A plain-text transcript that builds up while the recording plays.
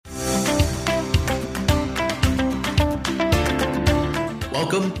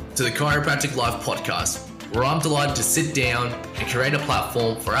Welcome to the Chiropractic Life podcast, where I'm delighted to sit down and create a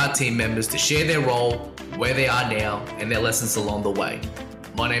platform for our team members to share their role, where they are now, and their lessons along the way.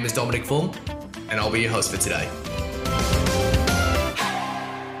 My name is Dominic Fung, and I'll be your host for today.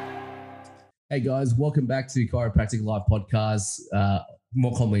 Hey guys, welcome back to Chiropractic Live podcast,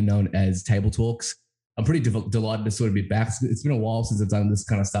 more commonly known as Table Talks. I'm pretty delighted to sort of be back. It's been a while since I've done this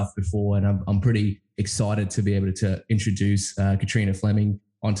kind of stuff before, and I'm pretty excited to be able to introduce Katrina Fleming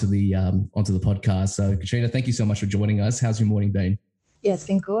onto the podcast. So Katrina, thank you so much for joining us. How's your morning been? Yeah, it's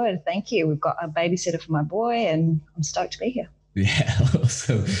been good. Thank you. We've got a babysitter for my boy, and I'm stoked to be here. Yeah.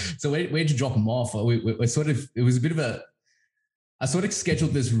 So where'd you drop him off? We sort of, it was a bit of I sort of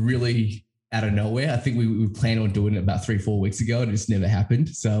scheduled this really out of nowhere. I think we planned on doing it about 3-4 weeks ago, and it just never happened.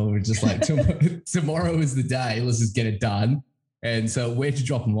 So we're just like, tomorrow is the day. Let's just get it done. And so where'd you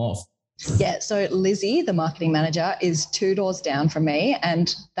drop him off? Yeah, so Lizzie, the marketing manager, is 2 doors down from me,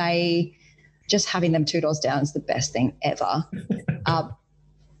 and just having them 2 doors down is the best thing ever. I'll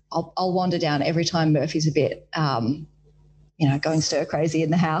wander down every time Murphy's a bit, going stir crazy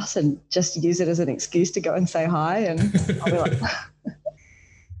in the house, and just use it as an excuse to go and say hi. And I'll be like...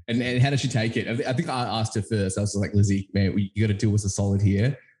 And how does she take it? I think I asked her first. I was like, Lizzie, man, you got to do us a solid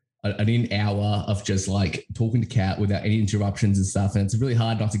here. I need an hour of just like talking to Kat without any interruptions and stuff. And it's really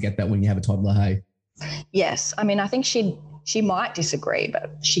hard not to get that when you have a toddler, hey? Yes. I mean, I think she might disagree,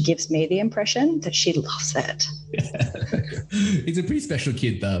 but she gives me the impression that she loves it. He's a pretty special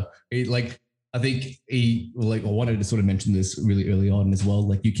kid though. I think I wanted to sort of mention this really early on as well.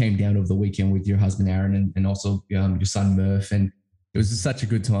 Like you came down over the weekend with your husband, Aaron, and also your son, Murph, and it was just such a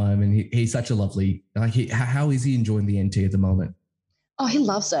good time, and he's such a lovely. How is he enjoying the NT at the moment? Oh, he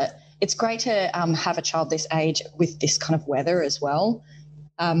loves it. It's great to have a child this age with this kind of weather as well.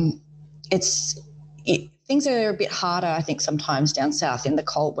 Things are a bit harder, I think, sometimes down south in the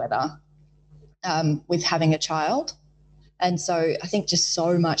cold weather with having a child, and so I think just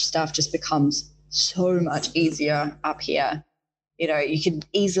so much stuff just becomes so much easier up here. You know, you could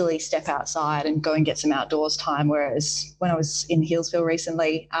easily step outside and go and get some outdoors time. Whereas when I was in Healesville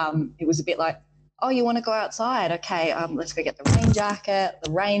recently, it was a bit like, oh, you want to go outside? Okay, let's go get the rain jacket,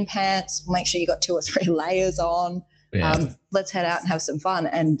 the rain pants, make sure you got 2 or 3 layers on. Yeah. Let's head out and have some fun.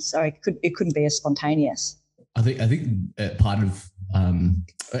 And so it couldn't be as spontaneous. I think part of,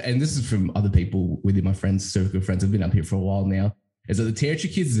 and this is from other people within my friends, circle friends, I've been up here for a while now, is that the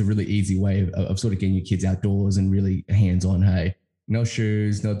Territory Kids is a really easy way of sort of getting your kids outdoors and really hands-on, hey. No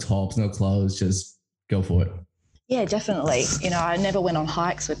shoes, no tops, no clothes, just go for it. Yeah, definitely. You know, I never went on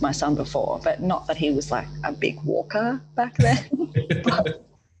hikes with my son before, but not that he was like a big walker back then.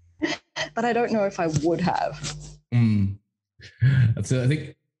 but I don't know if I would have. So I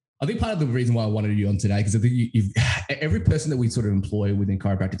think part of the reason why I wanted you on today, because I think every person that we sort of employ within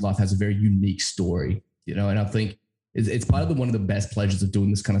Chiropractic Life has a very unique story, you know, and I think it's part of one of the best pleasures of doing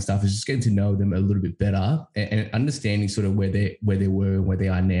this kind of stuff is just getting to know them a little bit better and understanding sort of where they were and where they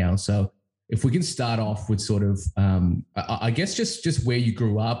are now. So if we can start off with sort of, I guess just where you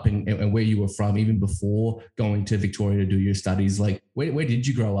grew up and where you were from, even before going to Victoria to do your studies, like where did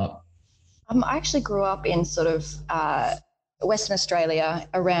you grow up? I actually grew up in sort of Western Australia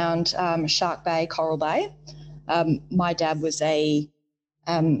around Shark Bay, Coral Bay. My dad was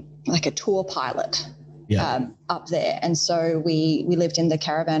like a tour pilot. Yeah. Up there. And so we lived in the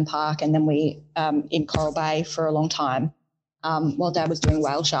caravan park, and then we in Coral Bay for a long time while Dad was doing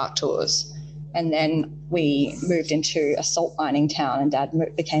whale shark tours. And then we moved into a salt mining town, and Dad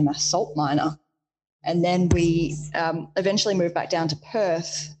became a salt miner. And then we eventually moved back down to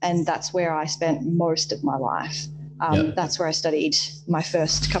Perth, and that's where I spent most of my life. That's where I studied my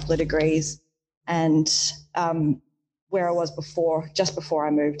first couple of degrees, and where I was just before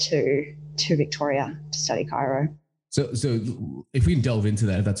I moved to Victoria to study chiro. So if we can delve into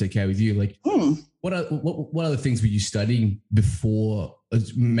that, if that's okay with you, like what other things were you studying before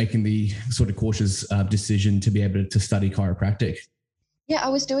making the sort of cautious decision to be able to study chiropractic? Yeah, I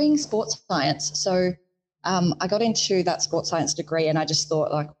was doing sports science. So I got into that sports science degree, and I just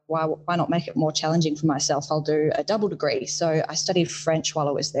thought, like, why not make it more challenging for myself? I'll do a double degree. So I studied French while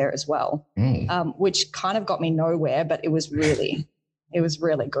I was there as well, which kind of got me nowhere, but it was really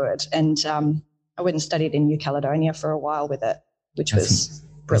good. And I went and studied in New Caledonia for a while with it, which was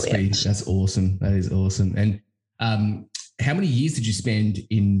brilliant. That's awesome. That is awesome. And how many years did you spend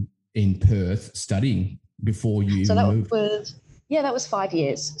in Perth studying before you moved? That was 5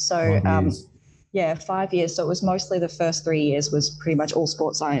 years. So 5 years. 5 years. So it was mostly the first 3 years was pretty much all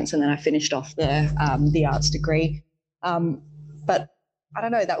sports science, and then I finished off the arts degree. But I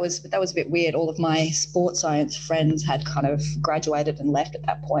don't know, that was a bit weird. All of my sports science friends had kind of graduated and left at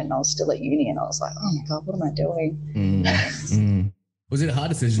that point, and I was still at uni, and I was like, oh my God, what am I doing? Was it a hard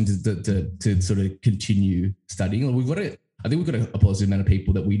decision to sort of continue studying? I think we've got a positive amount of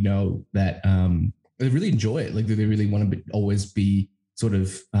people that we know that they really enjoy it. Like, they really want to always be sort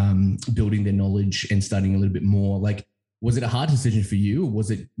of building their knowledge and studying a little bit more. Like, was it a hard decision for you, or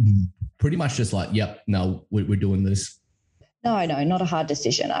was it pretty much just like, yep, no, we're doing this? No, not a hard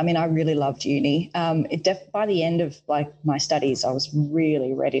decision. I mean, I really loved uni. By the end of like my studies, I was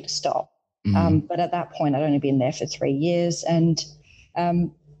really ready to stop. But at that point, I'd only been there for 3 years, and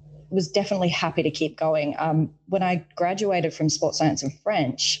was definitely happy to keep going. When I graduated from sports science and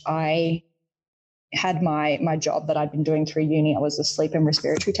French, I had my job that I'd been doing through uni. I was a sleep and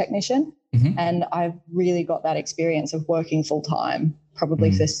respiratory technician, and I really got that experience of working full time,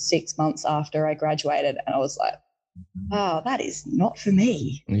 probably for 6 months after I graduated, and I was like, wow, that is not for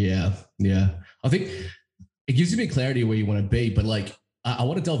me. Yeah. I think it gives you a bit of clarity where you want to be, but like, I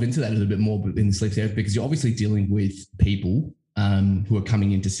want to delve into that a little bit more in the sleep therapy, because you're obviously dealing with people who are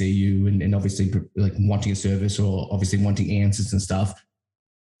coming in to see you and obviously like wanting a service or obviously wanting answers and stuff.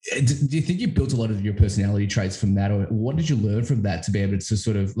 Do you think you built a lot of your personality traits from that, or what did you learn from that to be able to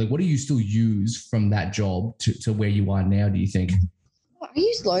sort of like, what do you still use from that job to where you are now, do you think? I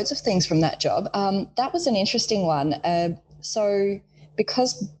used loads of things from that job. That was an interesting one. So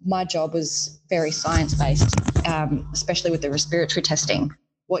because my job was very science-based, especially with the respiratory testing,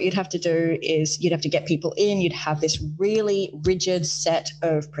 what you'd have to do is you'd have to get people in, you'd have this really rigid set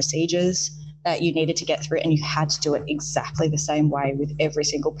of procedures that you needed to get through, and you had to do it exactly the same way with every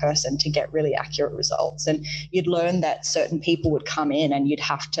single person to get really accurate results. And you'd learn that certain people would come in and you'd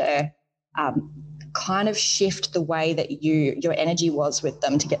have to kind of shift the way that your energy was with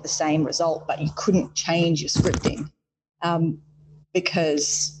them to get the same result, but you couldn't change your scripting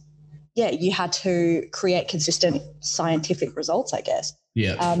because, you had to create consistent scientific results, I guess.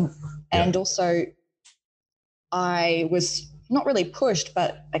 Yeah. And also I was not really pushed,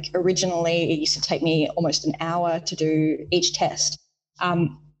 but like originally it used to take me almost an hour to do each test.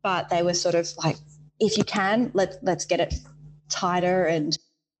 But they were sort of like, if you can, let's get it tighter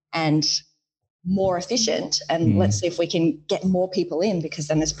and more efficient, and let's see if we can get more people in, because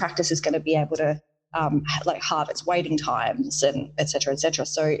then this practice is going to be able to halve its waiting times and et cetera, et cetera.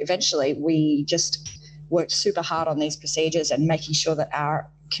 So eventually we just worked super hard on these procedures and making sure that our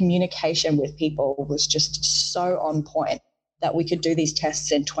communication with people was just so on point that we could do these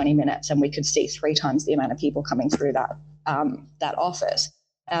tests in 20 minutes and we could see 3 times the amount of people coming through that office,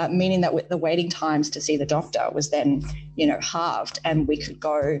 meaning that with the waiting times to see the doctor was then, halved, and we could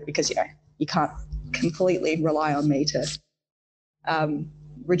go, because, you can't completely rely on me to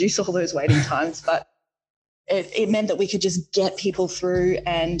reduce all those waiting times, but it meant that we could just get people through,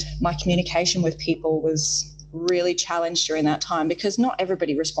 and my communication with people was really challenged during that time, because not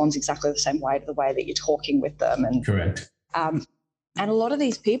everybody responds exactly the same way to the way that you're talking with them. And correct. And a lot of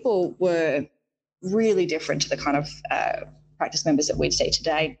these people were really different to the kind of practice members that we'd see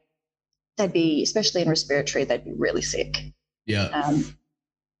today. They'd be, especially in respiratory, they'd be really sick. Yeah.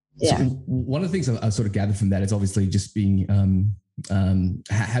 So one of the things I sort of gathered from that is obviously just being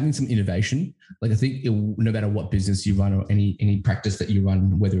having some innovation. Like, I think no matter what business you run or any practice that you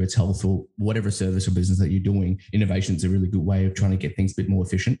run, whether it's health or whatever service or business that you're doing, innovation is a really good way of trying to get things a bit more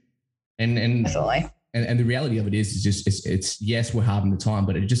efficient. And definitely. And the reality of it is just it's yes, we're halving the time,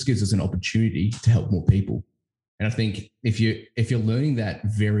 but it just gives us an opportunity to help more people. And I think if you're learning that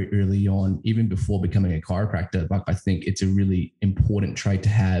very early on, even before becoming a chiropractor, like, I think it's a really important trait to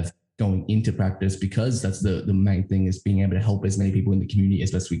have going into practice, because that's the main thing, is being able to help as many people in the community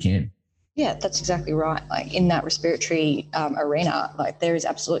as best we can. Yeah, that's exactly right. Like, in that respiratory arena, like, there is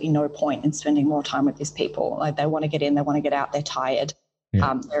absolutely no point in spending more time with these people. Like, they want to get in, they want to get out, they're tired,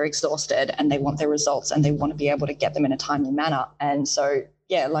 they're exhausted, and they want their results, and they want to be able to get them in a timely manner. And so,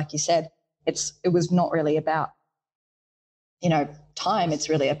 like you said, it was not really about, time. It's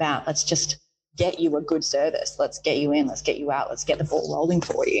really about, let's just get you a good service. Let's get you in, let's get you out, let's get the ball rolling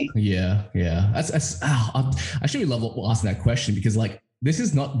for you. Yeah. I actually love asking that question, because like, this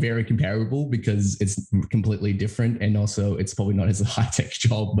is not very comparable, because it's completely different. And also it's probably not as a high tech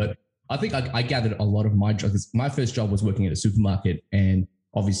job, but I think I gathered a lot of my jobs. My first job was working at a supermarket, and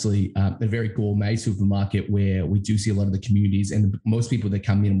obviously a very gourmet supermarket where we do see a lot of the communities, and most people that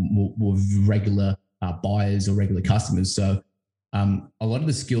come in were regular buyers or regular customers. So a lot of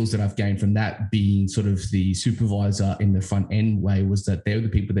the skills that I've gained from that, being sort of the supervisor in the front end way, was that they're the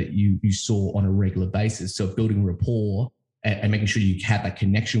people that you saw on a regular basis. So building rapport and making sure you have that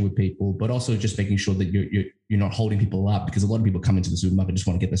connection with people, but also just making sure that you're not holding people up, because a lot of people come into the supermarket and just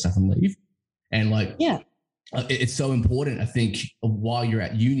want to get their stuff and leave. And like, it's so important, I think, while you're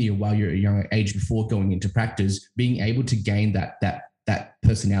at uni or while you're at a younger age before going into practice, being able to gain that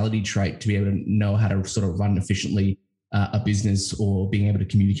personality trait to be able to know how to sort of run efficiently a business, or being able to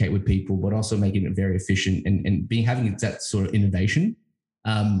communicate with people, but also making it very efficient and having that sort of innovation.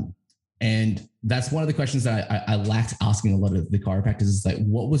 And that's one of the questions that I lacked asking a lot of the chiropractors is like,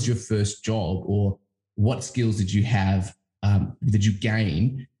 what was your first job, or what skills did you have, did you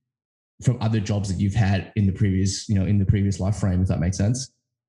gain from other jobs that you've had in the previous life frame, if that makes sense?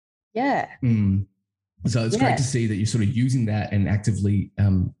 Yeah. So it's great to see that you're sort of using that and actively,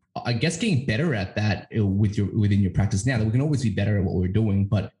 I guess, getting better at that within your practice now. That we can always be better at what we're doing,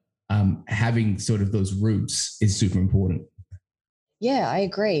 but having sort of those roots is super important. Yeah, I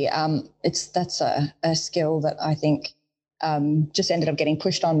agree. That's a skill that I think just ended up getting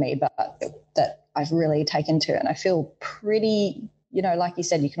pushed on me, but that I've really taken to, and I feel pretty, like you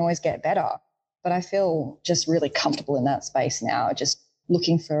said, you can always get better, but I feel just really comfortable in that space now, just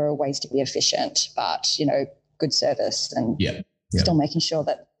looking for ways to be efficient, but, good service and still making sure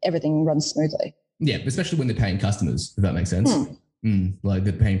that everything runs smoothly. Yeah, especially when they're paying customers, if that makes sense. Like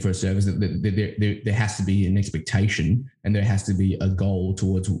they're paying for a service, there has to be an expectation, and there has to be a goal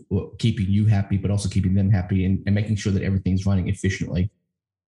towards keeping you happy, but also keeping them happy, and making sure that everything's running efficiently.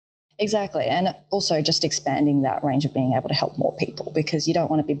 Exactly. And also just expanding that range of being able to help more people, because you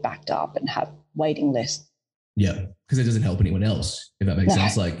don't want to be backed up and have waiting lists. Yeah, because it doesn't help anyone else, if that makes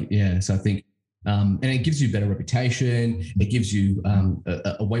sense. So I think, and it gives you a better reputation. It gives you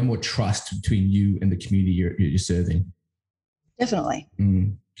a way more trust between you and the community you're serving. Definitely.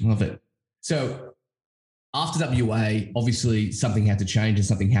 Love it. So after WA, obviously something had to change, and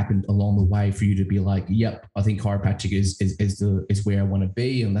something happened along the way for you to be like, yep, I think chiropractic is where I want to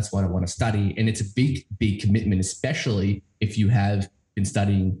be, and that's what I want to study. And it's a big, big commitment, especially if you have been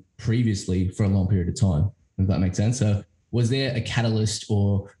studying previously for a long period of time. Does that make sense? So was there a catalyst,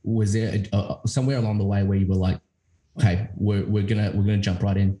 or was there somewhere along the way where you were like, okay, we're gonna jump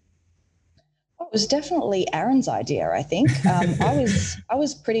right in? It was definitely Aaron's idea, I think. I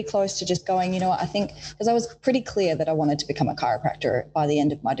was pretty close to just going, I think, because I was pretty clear that I wanted to become a chiropractor by the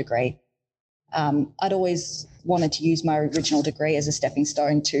end of my degree. I'd always wanted to use my original degree as a stepping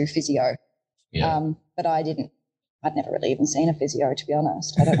stone to physio. But I'd never really even seen a physio, to be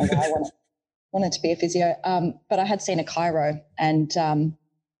honest. I don't know why I wanted to be a physio. But I had seen a chiro, and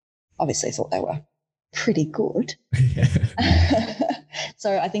obviously thought they were pretty good.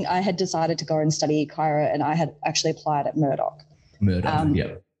 So I think I had decided to go and study chiro, and I had actually applied at Murdoch.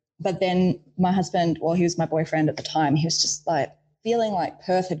 But then my husband, he was my boyfriend at the time, he was just like feeling like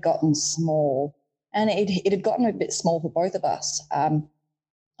Perth had gotten small, and it had gotten a bit small for both of us.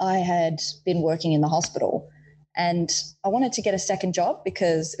 I had been working in the hospital, and I wanted to get a second job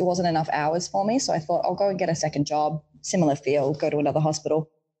because it wasn't enough hours for me. So I thought I'll go and get a second job, similar field, go to another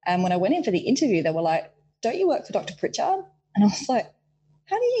hospital. And when I went in for the interview, they were like, "Don't you work for Dr. Pritchard?" And I was like,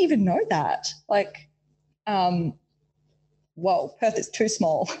 how do you even know that? Like, Perth is too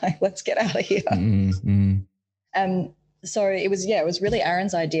small. Like, let's get out of here. So it was really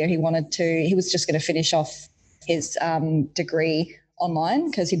Aaron's idea. He was just going to finish off his degree online,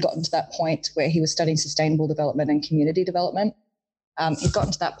 because he'd gotten to that point where he was studying sustainable development and community development. He'd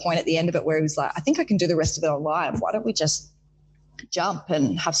gotten to that point at the end of it where he was like, I think I can do the rest of it online. Why don't we just jump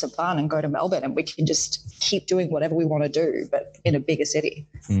and have some fun and go to Melbourne, and we can just keep doing whatever we want to do, but in a bigger city.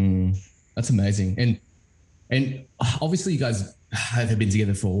 That's amazing. And obviously you guys have been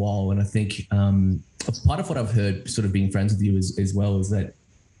together for a while, and I think part of what I've heard sort of being friends with you as well is that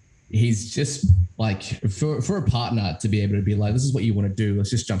he's just like, for a partner to be able to be like, this is what you want to do,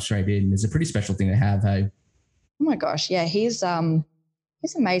 let's just jump straight in, is a pretty special thing to have. Hey, oh my gosh, yeah, he's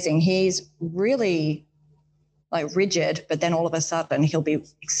amazing. He's really like rigid, but then all of a sudden he'll be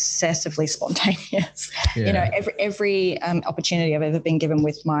excessively spontaneous. Every opportunity I've ever been given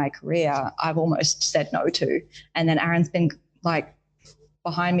with my career, I've almost said no to. And then Aaron's been like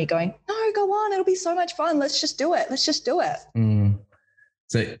behind me going, no, go on, it'll be so much fun. Let's just do it.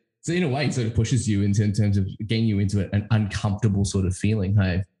 So in a way, it sort of pushes you in terms of getting you into an uncomfortable sort of feeling,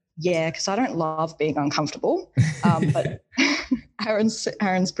 hey? Yeah, because I don't love being uncomfortable, but Aaron's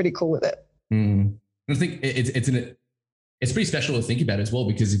pretty cool with it. I think it's pretty special to think about as well,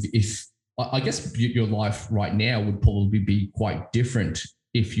 because if I guess your life right now would probably be quite different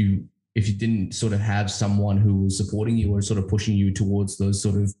if you didn't sort of have someone who was supporting you or sort of pushing you towards those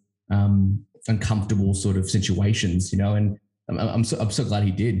sort of uncomfortable sort of situations, and I'm so glad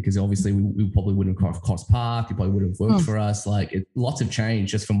he did, because obviously we probably wouldn't have crossed path. He probably wouldn't have worked for us. Like lots of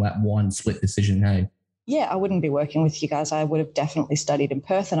change just from that one split decision. Hey. Yeah, I wouldn't be working with you guys. I would have definitely studied in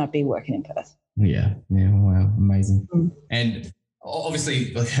Perth, and I'd be working in Perth. Yeah. Wow, amazing. And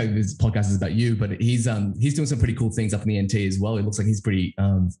obviously, this podcast is about you, but he's doing some pretty cool things up in the NT as well. It looks like he's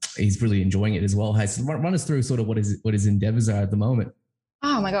really enjoying it as well. Hey, so run us through sort of what his endeavors are at the moment.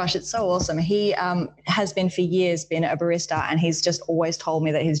 Oh my gosh, it's so awesome. He has been for years been a barista, and he's just always told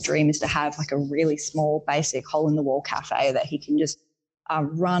me that his dream is to have like a really small, basic hole-in-the-wall cafe that he can just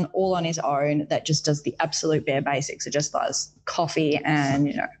run all on his own, that just does the absolute bare basics. It just does coffee and,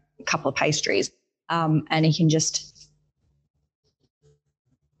 a couple of pastries. And he can just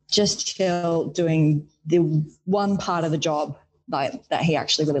chill doing the one part of the job that he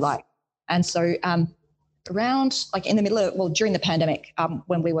actually really liked. And so around like in the middle of, during the pandemic,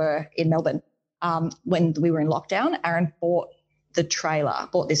 when we were in Melbourne, when we were in lockdown, Aaron bought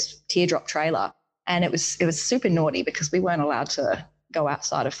this teardrop trailer, and it was super naughty because we weren't allowed to go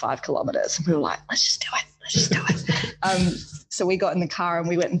outside of 5 kilometers. And we were like, let's just do it. So we got in the car and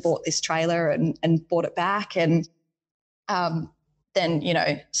we went and bought this trailer and bought it back. And then,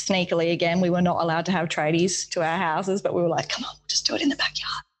 sneakily again, we were not allowed to have tradies to our houses, but we were like, come on, we'll just do it in the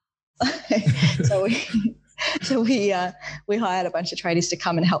backyard. So we hired a bunch of tradies to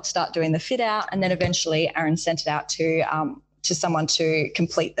come and help start doing the fit out. And then eventually Aaron sent it out to someone to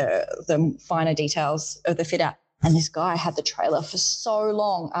complete the finer details of the fit out. And this guy had the trailer for so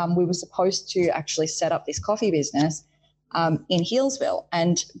long. We were supposed to actually set up this coffee business in Healesville.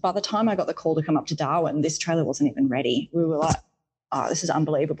 And by the time I got the call to come up to Darwin, this trailer wasn't even ready. We were like, oh, this is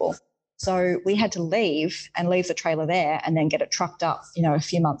unbelievable. So we had to leave the trailer there and then get it trucked up, a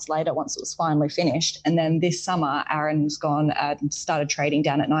few months later once it was finally finished. And then this summer, Aaron's gone and started trading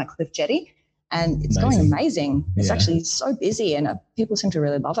down at Nightcliff Jetty. And it's going amazing. It's actually so busy, and people seem to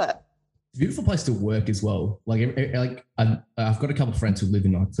really love it. It's a beautiful place to work as well. Like I've got a couple of friends who live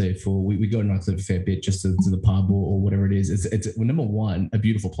in Nightcliff, or we go to Nightcliff a fair bit, just to the pub or whatever it is. It's number one, a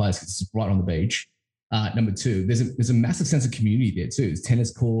beautiful place because it's right on the beach. Number two, there's a massive sense of community there too. There's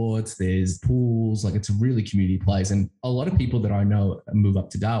tennis courts, there's pools. Like it's a really community place, and a lot of people that I know move up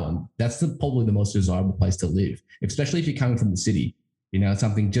to Darwin. That's probably the most desirable place to live, especially if you're coming from the city.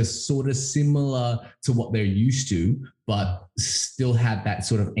 Something just sort of similar to what they're used to, but still have that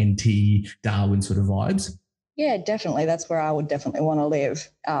sort of NT Darwin sort of vibes. Yeah, definitely. That's where I would definitely want to live.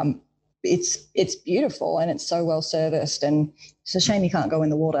 It's beautiful and it's so well serviced, and it's a shame you can't go in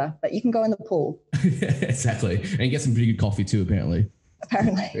the water, but you can go in the pool. Exactly. And get some pretty good coffee too, apparently. I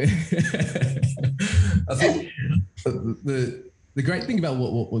think the great thing about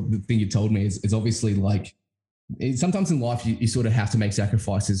what the thing you told me is obviously like, sometimes in life you sort of have to make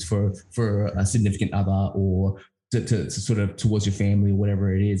sacrifices for a significant other, or to sort of towards your family or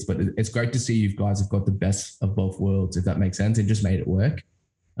whatever it is. But it's great to see you guys have got the best of both worlds, if that makes sense, and just made it work.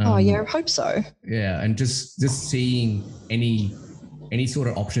 I hope so. Yeah, and just seeing any sort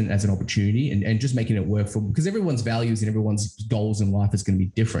of option as an opportunity and just making it work because everyone's values and everyone's goals in life is going to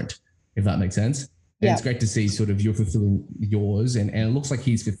be different, if that makes sense. And it's great to see sort of you're fulfilling yours, and it looks like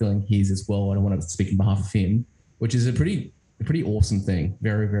he's fulfilling his as well. I don't want to speak on behalf of him, which is a pretty awesome thing.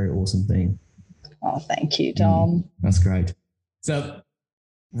 Very, very awesome thing. Oh, thank you, Dom. That's great. So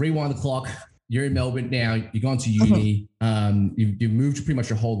rewind the clock. You're in Melbourne now. You've gone to uni. You've moved pretty much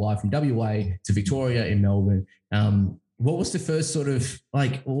your whole life from WA to Victoria in Melbourne. What was the first sort of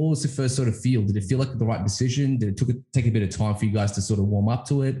feel? Did it feel like the right decision? Did it take a bit of time for you guys to sort of warm up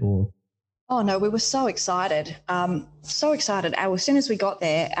to it, or? Oh no, we were so excited. So excited. As soon as we got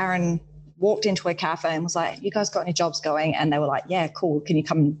there, Aaron walked into a cafe and was like, "You guys got any jobs going?" And they were like, "Yeah, cool. Can you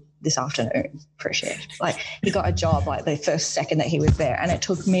come this afternoon?" Appreciate it. Like he got a job like the first second that he was there, and it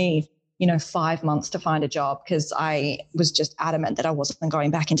took me 5 months to find a job because I was just adamant that I wasn't going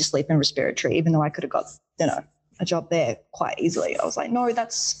back into sleep and respiratory, even though I could have got a job there quite easily. I was like, no,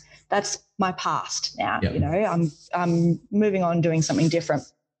 that's my past now. Yep. I'm moving on, doing something different.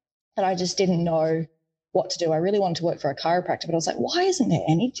 And I just didn't know what to do. I really wanted to work for a chiropractor, but I was like, why isn't there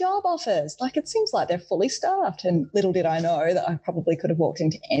any job offers? Like, it seems like they're fully staffed. And little did I know that I probably could have walked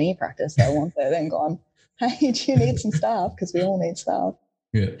into any practice that I wanted and gone, hey, do you need some staff? Because we all need staff.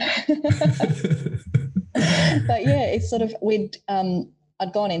 Yeah. But yeah, it's sort of,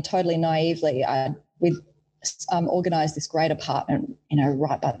 I'd gone in totally naively. We'd organised this great apartment,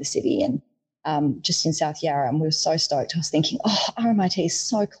 right by the city and just in South Yarra, and we were so stoked. I was thinking, oh, RMIT is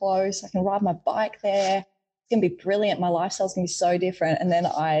so close. I can ride my bike there. It's going to be brilliant. My lifestyle's going to be so different. And then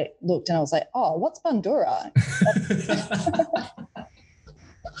I looked and I was like, oh, what's Bundoora?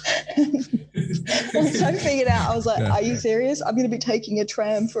 Once I figured out, I was like, are you serious? I'm going to be taking a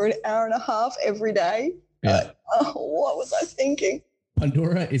tram for an hour and a half every day. Yeah. What was I thinking?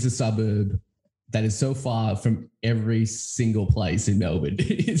 Pandora is a suburb that is so far from every single place in Melbourne.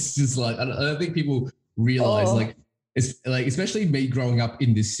 It's just like, I don't think people realize like, it's like, especially me growing up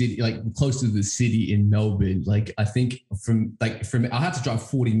in this city, like close to the city in Melbourne, like I think I had to drive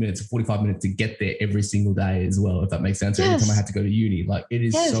 40 minutes or 45 minutes to get there every single day as well, if that makes sense. Yes. Every time I had to go to uni, like it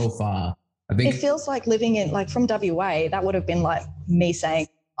is so far. I think it feels like living in, like from WA, that would have been like me saying,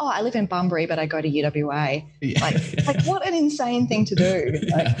 oh, I live in Bunbury, but I go to UWA. Yeah. Like what an insane thing to do.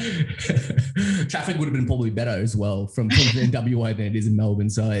 Like, traffic would have been probably better as well from in WA than it is in Melbourne.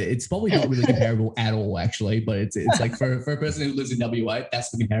 So it's probably not really comparable at all, actually. But it's like for a person who lives in WA,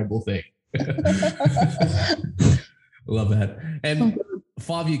 that's the comparable thing. Love that. And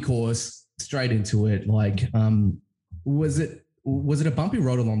 5-year course, straight into it. Like, was it a bumpy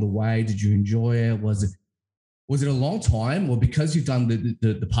road along the way? Did you enjoy it? Was it a long time, or because you've done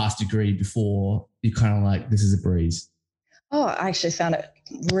the past degree before, you kind of like, this is a breeze? Oh, I actually found it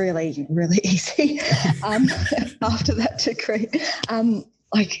really, really easy after that degree.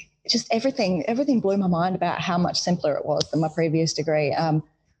 Like just everything blew my mind about how much simpler it was than my previous degree.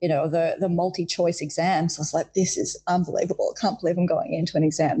 The multi-choice exams, I was like, this is unbelievable. I can't believe I'm going into an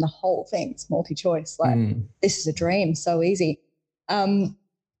exam. The whole thing's multi-choice. Like, this is a dream, so easy.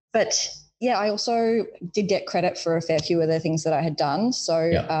 But yeah, I also did get credit for a fair few of the things that I had done.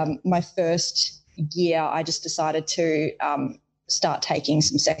 So my first year, I just decided to start taking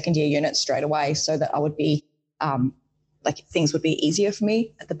some second year units straight away so that I would be things would be easier for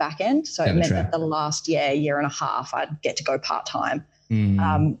me at the back end. So it meant that the last year and a half, I'd get to go part-time.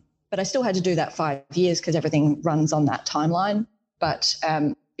 But I still had to do that 5 years because everything runs on that timeline. But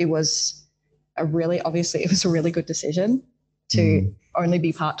it was a really good decision to only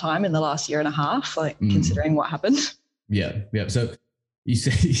be part-time in the last year and a half, considering what happened. Yeah. So you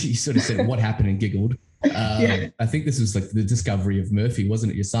sort of said what happened and giggled. I think this was like the discovery of Murphy,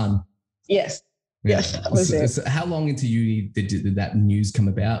 wasn't it? Your son. Yes. Yeah. Yes, that was it. So how long into uni did that news come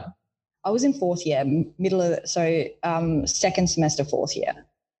about? I was in fourth year, second semester, fourth year.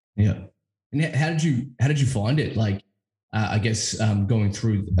 Yeah. And how did you find it? Like, I guess going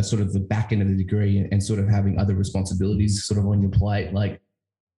through sort of the back end of the degree and sort of having other responsibilities sort of on your plate. Like,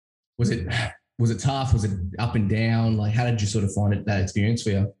 was it tough? Was it up and down? Like, how did you sort of find that experience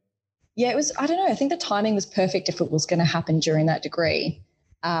for you? Yeah, it was, I don't know. I think the timing was perfect if it was going to happen during that degree,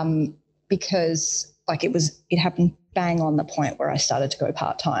 because it happened bang on the point where I started to go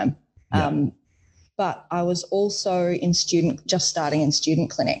part-time. Yeah. But I was also just starting in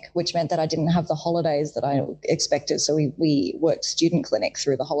student clinic, which meant that I didn't have the holidays that I expected. So we worked student clinic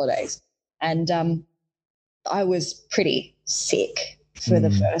through the holidays. And I was pretty sick for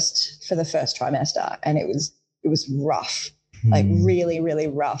the first trimester. And it was rough, like really, really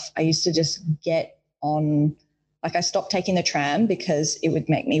rough. I used to just get on, I stopped taking the tram because it would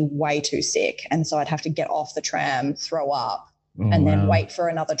make me way too sick. And so I'd have to get off the tram, throw up, then wait for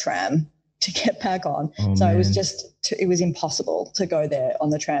another tram to get back on. It was impossible to go there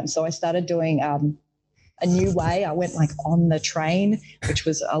on the tram. So I started doing a new way. I went on the train, which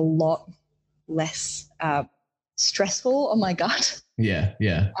was a lot less stressful on my gut. Yeah.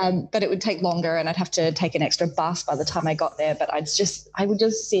 But it would take longer and I'd have to take an extra bus by the time I got there. But I would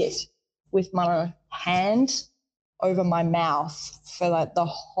just sit with my hand over my mouth for the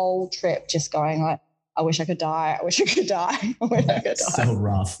whole trip, just going I wish I could die. I wish I could die. I wish I could die. So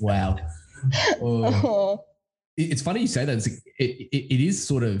rough. Wow. Oh. It's funny you say that. It is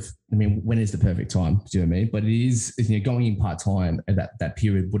sort of, I mean, when is the perfect time? Do you know what I mean? But it is, going in part-time at that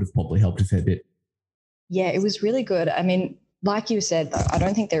period would have probably helped a fair bit. Yeah, it was really good. I mean, like you said, I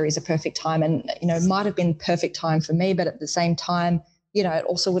don't think there is a perfect time, and, it might have been perfect time for me, but at the same time, it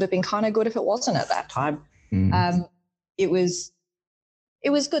also would have been kind of good if it wasn't at that time. It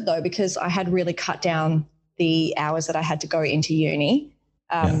was good though, because I had really cut down the hours that I had to go into uni.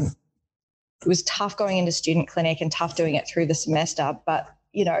 It was tough going into student clinic and tough doing it through the semester, but,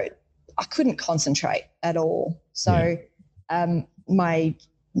 I couldn't concentrate at all. So my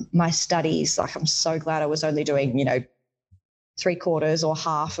studies, I'm so glad I was only doing, 3/4 or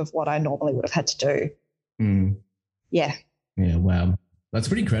half of what I normally would have had to do. Yeah. Yeah. Wow. That's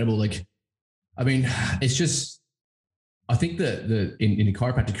pretty incredible. I mean, it's just, I think that in a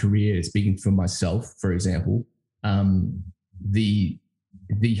chiropractic career, speaking for myself, for example, the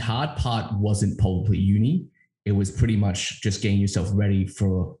hard part wasn't probably uni. It was pretty much just getting yourself ready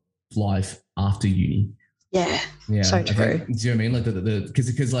for life after uni. Yeah. Yeah. So true. Do you know what I mean? Like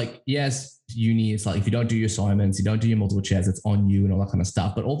because like, yes, uni is like, if you don't do your assignments, you don't do your multiple chairs, it's on you and all that kind of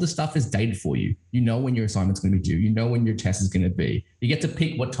stuff. But all this stuff is dated for you. You know when your assignment's going to be due. You know when your test is going to be. You get to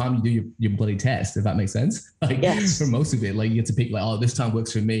pick what time you do your bloody test, if that makes sense. Like Yes. for most of it, like you get to pick like, oh, this time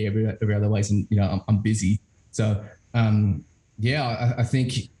works for me. Every other way, and I'm busy. So I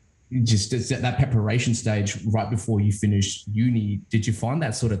think just that preparation stage right before you finish uni, did you find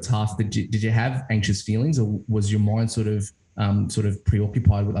that sort of tough? Did you have anxious feelings, or was your mind sort of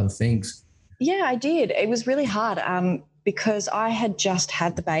preoccupied with other things? Yeah, I did. It was really hard because I had just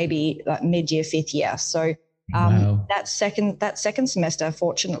had the baby like mid-year, 5th year. So Wow. that second semester,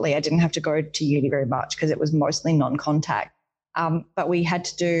 fortunately, I didn't have to go to uni very much because it was mostly non-contact. But we had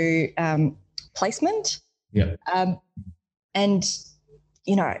to do placement. Yeah. And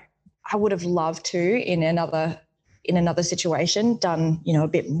I would have loved to in another situation done a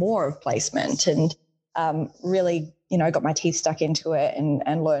bit more of placement and really got my teeth stuck into it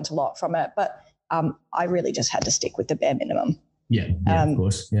and learned a lot from it. But I really just had to stick with the bare minimum. Yeah, of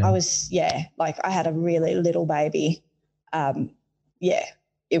course. Yeah. I had a really little baby.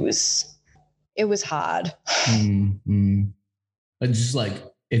 It was hard. And just like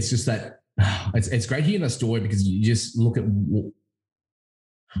it's just that it's great hearing a story because you just look at.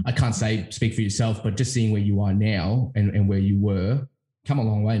 I can't speak for yourself, but just seeing where you are now and where you were, come a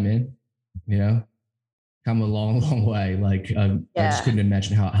long way, man. Come a long, long way. Like I just couldn't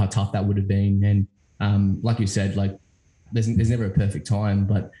imagine how tough that would have been. And like you said, like there's never a perfect time,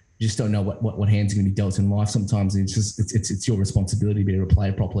 but you just don't know what hands are going to be dealt in life. Sometimes it's your responsibility to be able to play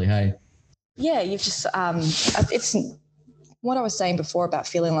it properly. Hey. Yeah, you've just it's what I was saying before about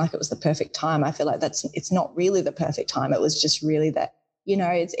feeling like it was the perfect time. I feel like it's not really the perfect time. It was just really that.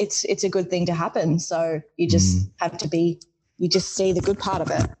 It's a good thing to happen. So you just have to you just see the good part of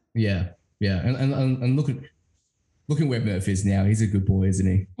it. Yeah. Yeah. And look at where Murph is now. He's a good boy, isn't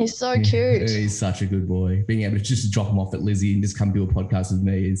he? He's so cute. He's such a good boy. Being able to just drop him off at Lizzie and just come do a podcast with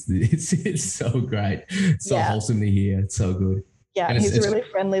me it's so great. It's so wholesome to hear. It's so good. Yeah. And he's a really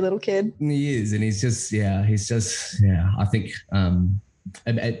friendly little kid. He is. And he's just, I think,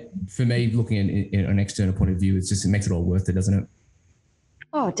 for me, looking at an external point of view, it makes it all worth it, doesn't it?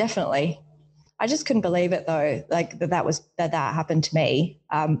 Oh, definitely. I just couldn't believe it though, like that happened to me.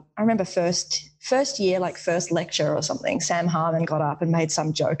 I remember first year, like first lecture or something, Sam Harmon got up and made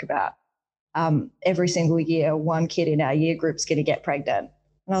some joke about every single year one kid in our year group's going to get pregnant.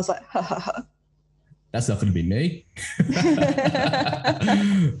 And I was like, ha, ha, ha. That's not going to be me.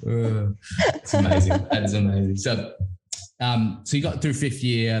 It's amazing. That is amazing. So you got through 5th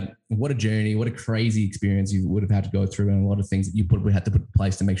year. What a journey. What a crazy experience you would have had to go through, and a lot of things that you probably had to put in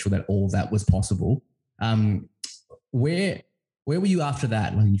place to make sure that all of that was possible. Where were you after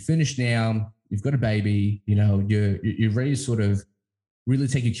that? Like you finished now, you've got a baby, you're ready to sort of really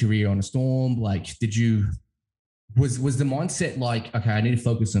take your career on a storm. Like, was the mindset like, okay, I need to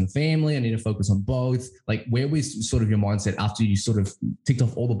focus on family, I need to focus on both? Like, where was sort of your mindset after you sort of ticked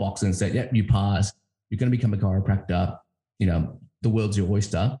off all the boxes and said, yep, you passed, you're going to become a chiropractor, the world's your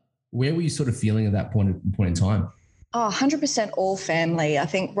oyster? Where were you sort of feeling at that point in time? Oh, 100% all family. I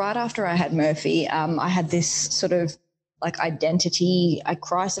think right after I had Murphy, I had this sort of like identity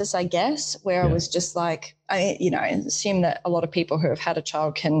crisis, I guess, where I was just like, I assume that a lot of people who have had a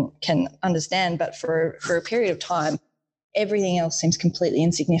child can understand, but for a period of time, everything else seems completely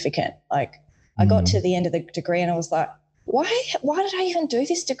insignificant. Like I got to the end of the degree and I was like, why did I even do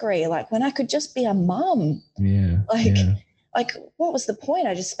this degree? Like when I could just be a mum. Yeah. Like what was the point?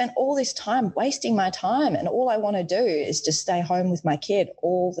 I just spent all this time wasting my time, and all I want to do is just stay home with my kid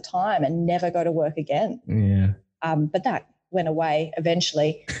all the time and never go to work again. Yeah. But that went away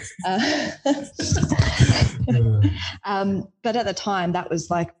eventually. But at the time, that was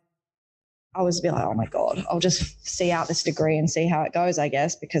like, I was a bit like, oh my God, I'll just see out this degree and see how it goes, I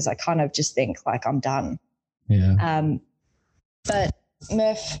guess, because I kind of just think like I'm done. Yeah. But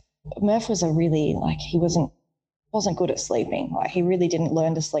Murph was a really, like, he wasn't good at sleeping. Like he really didn't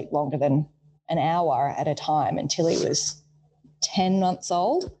learn to sleep longer than an hour at a time until he was 10 months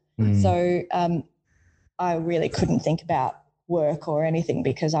old. So I really couldn't think about work or anything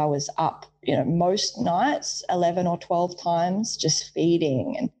because I was up, most nights 11 or 12 times just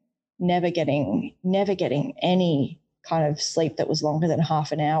feeding and never getting any kind of sleep that was longer than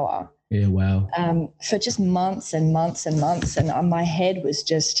half an hour. Yeah, wow. For just months and months and months, and my head was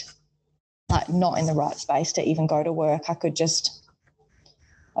just like not in the right space to even go to work. I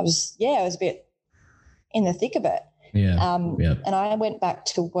was a bit in the thick of it. Yeah. And I went back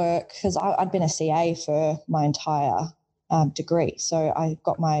to work because I'd been a CA for my entire degree. So I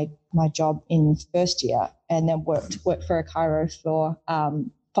got my job in first year, and then worked for a chiro for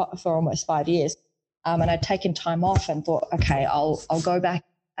almost 5 years. And I'd taken time off and thought, okay, I'll go back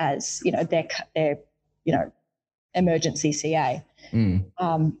as their emergency CA.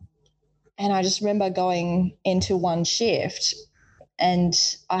 And I just remember going into one shift, and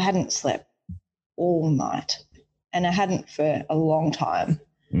I hadn't slept all night, and I hadn't for a long time.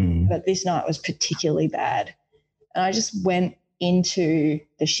 But this night was particularly bad. And I just went into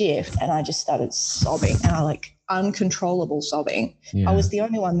the shift and I just started sobbing, and uncontrollable sobbing. Yeah. I was the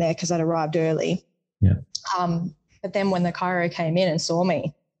only one there because I'd arrived early. Yeah. But then when the chiro came in and saw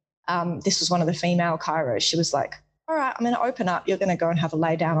me, this was one of the female chiros. She was like, all right, I'm going to open up. You're going to go and have a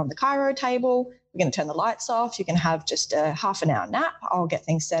lay down on the chiro table. We're going to turn the lights off. You can have just a half an hour nap. I'll get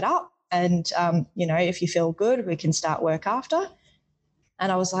things set up. And, if you feel good, we can start work after.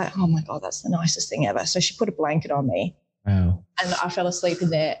 And I was like, oh, my God, that's the nicest thing ever. So she put a blanket on me. Wow. And I fell asleep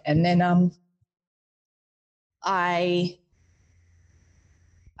in there. And then I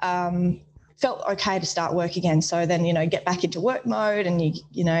felt okay to start work again. So then, get back into work mode and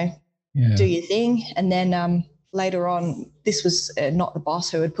do your thing. And then later on, this was not the boss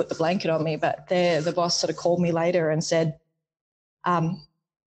who had put the blanket on me, but the boss sort of called me later and said,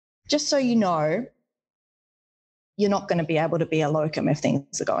 just so you know, you're not going to be able to be a locum if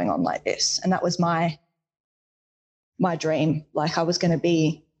things are going on like this. And that was my dream. Like, I was going to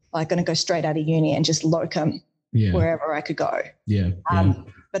be going to go straight out of uni and just locum wherever I could go. Yeah.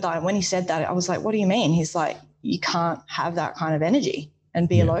 But when he said that, I was like, what do you mean? He's like, you can't have that kind of energy and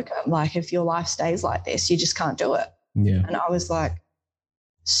be a locum. Like, if your life stays like this, you just can't do it. Yeah. And I was like,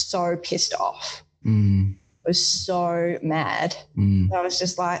 so pissed off. I was so mad. I was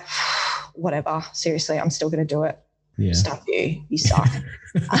just like, whatever, seriously, I'm still going to do it. Yeah. Stuff you suck.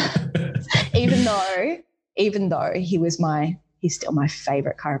 even though he's still my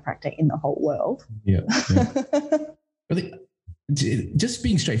favorite chiropractor in the whole world. Yeah. Really, just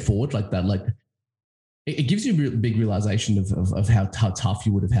being straightforward like that, like it gives you a big realization of how tough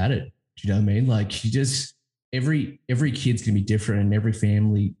you would have had it. Do you know what I mean? Like, you just, every kid's going to be different, and every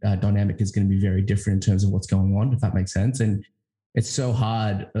family dynamic is going to be very different in terms of what's going on, if that makes sense. And it's so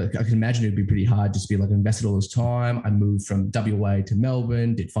hard. I can imagine it'd be pretty hard just to be like, I invested all this time. I moved from WA to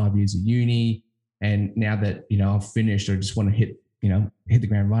Melbourne, did 5 years of uni. And now that, I've finished, I just want to hit the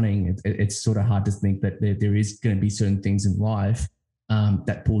ground running. It's sort of hard to think that there is going to be certain things in life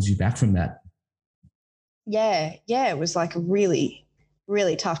that pulls you back from that. Yeah. It was like really,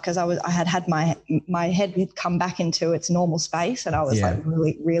 really tough, because I had my head had come back into its normal space, and I was like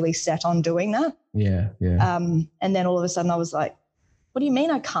really, really set on doing that. Yeah. And then all of a sudden I was like, what do you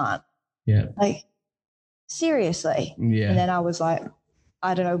mean I can't? Yeah. Like, seriously. Yeah. And then I was like,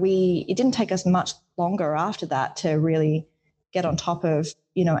 I don't know, it didn't take us much longer after that to really get on top of,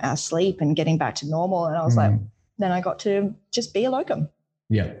 our sleep and getting back to normal. And I was like, then I got to just be a locum.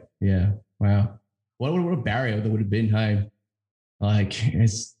 Yeah. Yeah. Wow. What a barrier that would have been, hey? Like,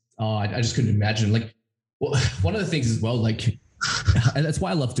 I just couldn't imagine. Like, one of the things as well, like, and that's why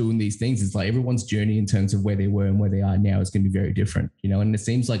I love doing these things, is like everyone's journey in terms of where they were and where they are now is going to be very different, and it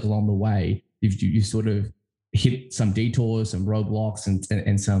seems like along the way, you sort of hit some detours, some roadblocks,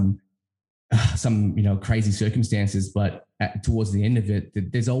 and some crazy circumstances, but towards the end of it,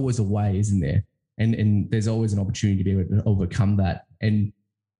 there's always a way, isn't there? And there's always an opportunity to be able to overcome that. And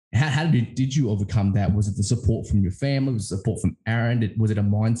how did you overcome that? Was it the support from your family? Was it support from Aaron? Was it a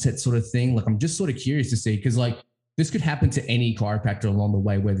mindset sort of thing? Like, I'm just sort of curious to see, because like, this could happen to any chiropractor along the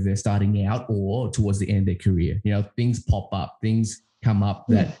way, whether they're starting out or towards the end of their career. Things pop up, things come up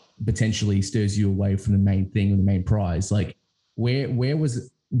that potentially stirs you away from the main thing or the main prize. Like,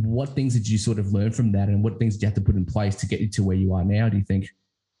 what things did you sort of learn from that, and what things did you have to put in place to get you to where you are now, do you think?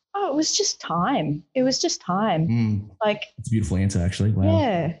 Oh, it was just time. Like, it's a beautiful answer, actually. Wow.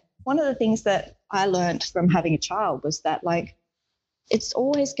 Yeah. One of the things that I learned from having a child was that, like, it's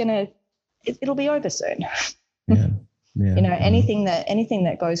always it'll be over soon. Yeah. Anything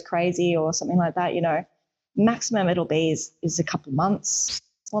that goes crazy or something like that, maximum it'll be is a couple of months.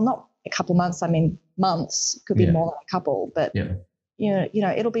 Well, not a couple of months. I mean, months. Could be more than a couple, but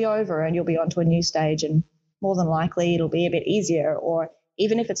it'll be over, and you'll be onto a new stage, and more than likely it'll be a bit easier. Or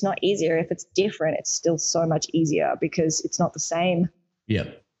even if it's not easier, if it's different, it's still so much easier because it's not the same. Yeah,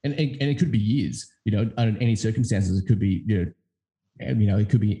 and it could be years. Under any circumstances, it could be it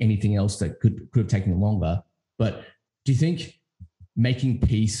could be anything else that could have taken longer. But do you think making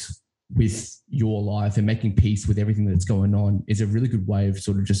peace with your life and making peace with everything that's going on is a really good way of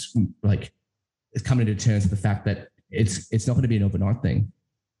sort of just like coming to terms with the fact that it's not going to be an overnight thing?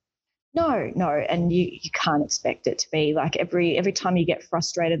 No, and you can't expect it to be like every time you get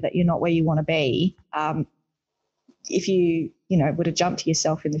frustrated that you're not where you want to be. If you were to jump to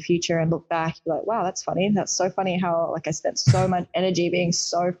yourself in the future and look back, you're like, wow, that's funny. That's so funny how like I spent so much energy being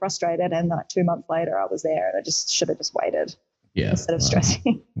so frustrated, and like 2 months later I was there, and I just should have just waited. Yeah. Instead of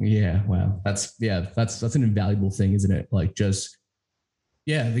stressing. Yeah. Wow. That's an invaluable thing, isn't it? Like just,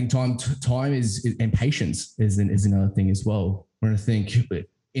 yeah, I think time is and patience is another thing as well. When I think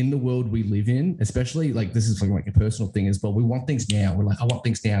in the world we live in, especially like this is like a personal thing as well. We want things now. We're like, I want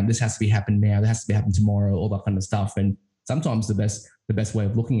things now. This has to be happening now. That has to be happening tomorrow. All that kind of stuff. And sometimes the best way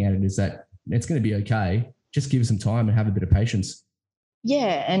of looking at it is that it's going to be okay. Just give it some time and have a bit of patience.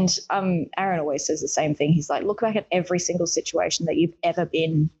 Yeah, and Aaron always says the same thing. He's like, look back at every single situation that you've ever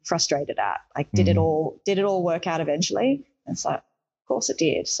been frustrated at. Like, did it all work out eventually? And it's like, of course it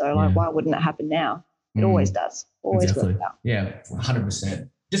did. So like, why wouldn't it happen now? It always does. Always works out. Yeah, 100%.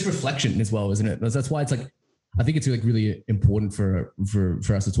 Just reflection as well, isn't it? That's why it's like, I think it's like really important for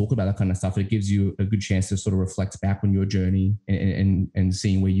us to talk about that kind of stuff. It gives you a good chance to sort of reflect back on your journey and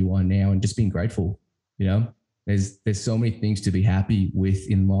seeing where you are now and just being grateful. You know, there's so many things to be happy with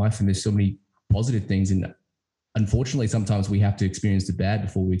in life, and there's so many positive things. And unfortunately, sometimes we have to experience the bad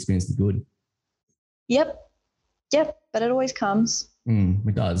before we experience the good. Yep. But it always comes.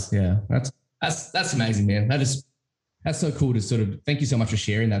 It does. Yeah. That's amazing, man. That's so cool to sort of, thank you so much for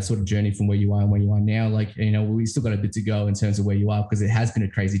sharing that sort of journey from where you are and where you are now. Like, you know, we still got a bit to go in terms of where you are, because it has been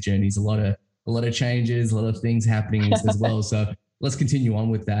a crazy journey. There's a lot of changes, a lot of things happening as well. So let's continue on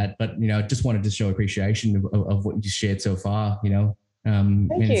with that. But, you know, just wanted to show appreciation of what you shared so far, you know.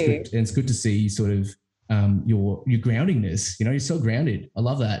 Thank you. It's good to see sort of your groundingness. You know, you're so grounded. I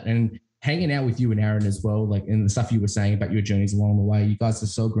love that. And hanging out with you and Aaron as well, like, and the stuff you were saying about your journeys along the way, you guys are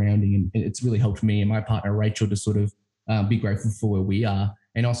so grounding, and it's really helped me and my partner Rachel to sort of be grateful for where we are,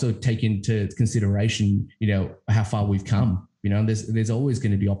 and also take into consideration, you know, how far we've come. You know, there's always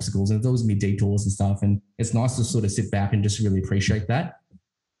going to be obstacles, and there's always going to be detours and stuff, and it's nice to sort of sit back and just really appreciate that.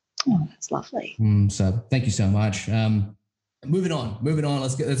 Oh, that's lovely. So thank you so much. Moving on.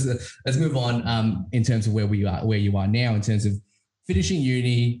 Let's move on. In terms of where you are now, in terms of finishing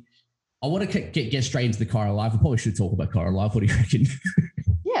uni. I want to get straight into the Chiro Life. We probably should talk about Chiro Life. What do you reckon?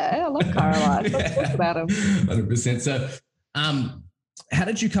 Yeah, I love Chiro Life. Let's talk about them. 100%. So, how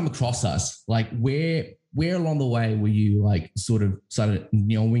did you come across us? Like, where along the way were you like sort of started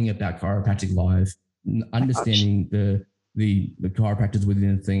knowing about Chiropractic Life, understanding the chiropractors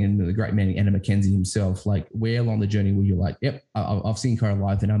within the thing, and the great man Anna McKenzie himself? Like, where along the journey were you like, yep, I've seen Chiro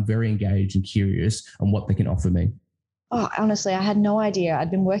Life and I'm very engaged and curious on what they can offer me? Oh, honestly, I had no idea.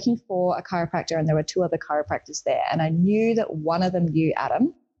 I'd been working for a chiropractor, and there were 2 other chiropractors there, and I knew that one of them knew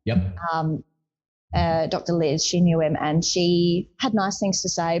Adam. Yep. Dr. Liz, she knew him, and she had nice things to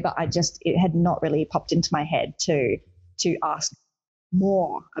say, but it had not really popped into my head to ask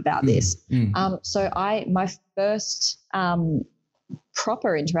more about this. So my first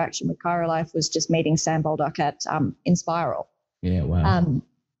proper interaction with Chiro Life was just meeting Sam Baldock at Inspiral. Yeah, wow.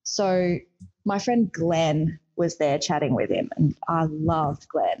 So my friend Glenn was there chatting with him, and I loved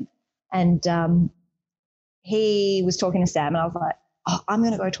Glenn. And he was talking to Sam, and I was like, oh, I'm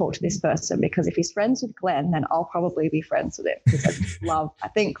going to go talk to this person, because if he's friends with Glenn, then I'll probably be friends with him, because I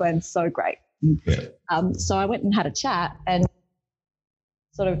think Glenn's so great. Yeah. So I went and had a chat and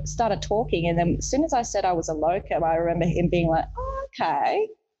sort of started talking. And then as soon as I said I was a locum, I remember him being like, oh, okay,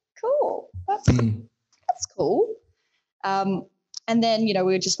 cool. That's cool. And then, you know,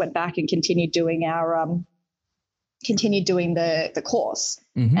 we just went back and continued doing the course,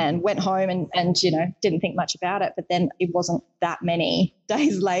 and went home and, you know, didn't think much about it. But then it wasn't that many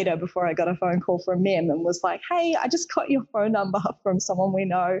days later before I got a phone call from Mim and was like, hey, I just got your phone number from someone we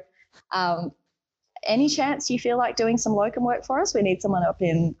know. Any chance you feel like doing some locum work for us? We need someone up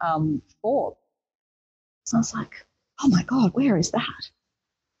in Ford. So I was like, oh my God, where is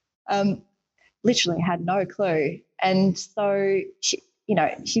that? Literally had no clue. And so she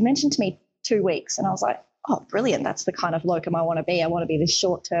mentioned to me 2 weeks, and I was like, oh, brilliant. That's the kind of locum I want to be. I want to be this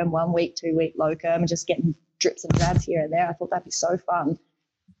short-term 1 week, 2 week locum and just getting drips and drabs here and there. I thought that'd be so fun.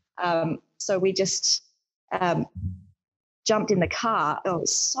 So we just jumped in the car. Oh, it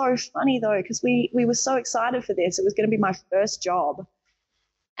was so funny though, because we were so excited for this. It was going to be my first job.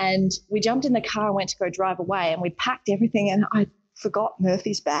 And we jumped in the car and went to go drive away, and we packed everything, and I forgot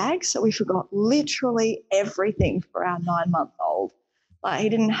Murphy's bag. So we forgot literally everything for our 9-month-old. Like, he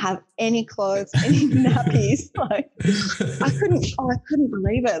didn't have any clothes, any nappies. Like, I couldn't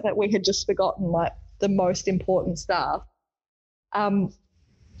believe it that we had just forgotten like the most important stuff.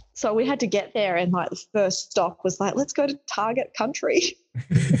 So we had to get there, and like the first stop was like, let's go to Target Country.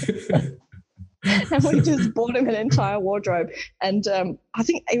 And we just bought him an entire wardrobe. And I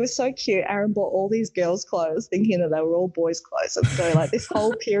think it was so cute. Aaron bought all these girls' clothes thinking that they were all boys' clothes. And so like this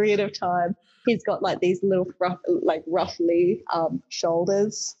whole period of time, he's got like these little roughly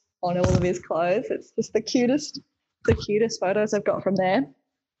shoulders on all of his clothes. It's just the cutest photos I've got from there.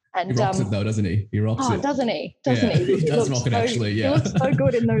 And he rocks it though, doesn't he? He rocks it. Doesn't he? Doesn't he? He does rock it actually, yeah. He looks so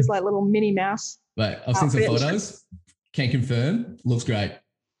good in those like little Minnie Mouse. But I've seen some photos. Can confirm. Looks great.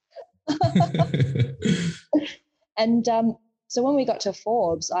 And so when we got to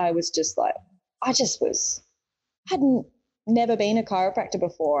Forbes, I was just like, hadn't never been a chiropractor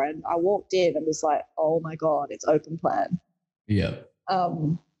before. And I walked in and was like, oh my God, it's open plan. Yeah.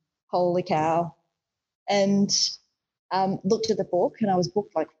 Holy cow. And looked at the book, and I was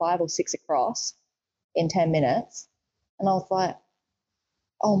booked like 5 or 6 across in 10 minutes. And I was like,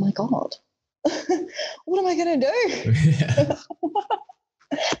 oh my God, what am I going to do? Yeah.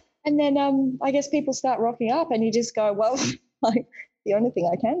 And then I guess people start rocking up, and you just go, well, like the only thing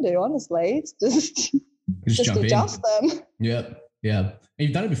I can do, honestly, is just adjust them. Yep. Yeah. And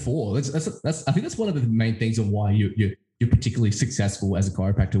you've done it before. That's I think that's one of the main things of why you're particularly successful as a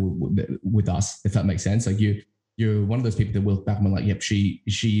chiropractor with us, if that makes sense. Like you're one of those people that will look back and be like, yep, she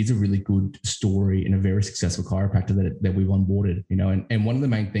is a really good story and a very successful chiropractor that we've onboarded, you know. And one of the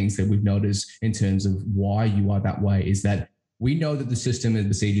main things that we've noticed in terms of why you are that way is that we know that the system and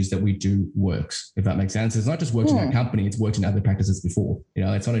procedures that we do works, if that makes sense. It's not just worked in our company, it's worked in other practices before. You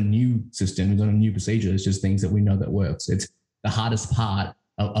know, it's not a new system, it's not a new procedure. It's just things that we know that works. It's the hardest part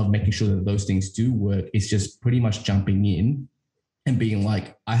of making sure that those things do work. It's just pretty much jumping in and being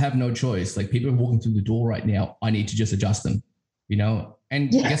like, I have no choice. Like people are walking through the door right now. I need to just adjust them, you know?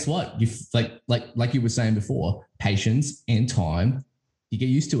 And guess what? You like you were saying before, patience and time, you get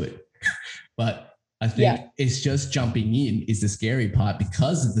used to it. But I think it's just jumping in is the scary part,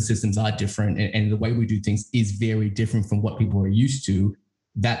 because the systems are different and the way we do things is very different from what people are used to.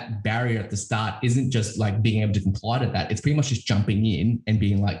 That barrier at the start isn't just like being able to comply to that. It's pretty much just jumping in and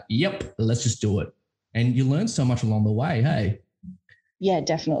being like, yep, let's just do it. And you learn so much along the way. Hey. Yeah,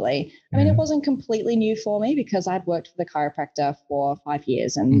 definitely. I mean, it wasn't completely new for me because I'd worked for the chiropractor for 5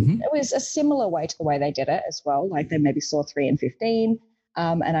 years, and it was a similar way to the way they did it as well. Like they maybe saw 3 and 15.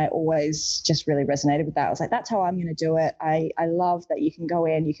 And I always just really resonated with that. I was like, that's how I'm going to do it. I love that you can go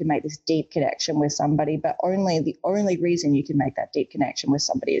in, you can make this deep connection with somebody, but the only reason you can make that deep connection with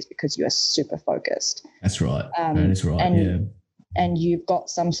somebody is because you are super focused. That's right. That is right. And you've got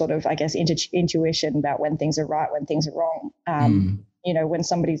some sort of, I guess, intuition about when things are right, when things are wrong. You know, when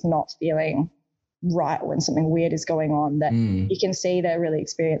somebody's not feeling right, when something weird is going on, that you can see they're really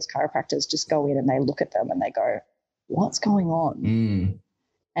experienced chiropractors just go in and they look at them and they go, what's going on?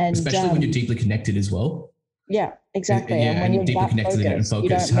 And especially when you're deeply connected as well. Yeah, exactly. Yeah, and when you're deeply connected and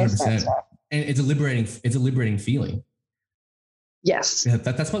focused, 100%. And it's a liberating feeling. Yes. Yeah,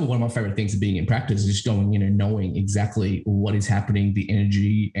 that's probably one of my favorite things of being in practice, is just going in and knowing exactly what is happening, the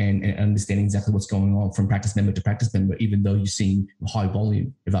energy, and understanding exactly what's going on from practice member to practice member, even though you're seeing high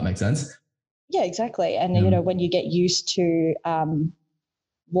volume, if that makes sense. Yeah, exactly. And, you know, when you get used to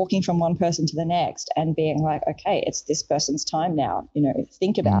walking from one person to the next and being like, okay, it's this person's time now, you know,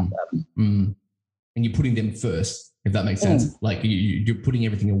 think about them. And you're putting them first, if that makes sense. Like you're putting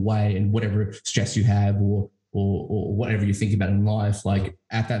everything away, and whatever stress you have or whatever you think about in life, like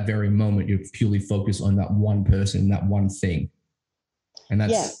at that very moment, you're purely focused on that one person, that one thing. And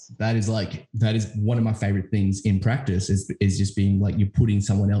that is one of my favorite things in practice is just being like, you're putting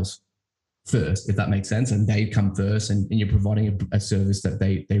someone else first, if that makes sense. And they come first, and you're providing a service that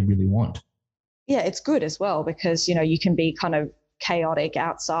they really want. Yeah, it's good as well, because, you know, you can be kind of chaotic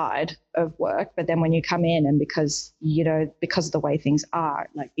outside of work, but then when you come in, and because of the way things are,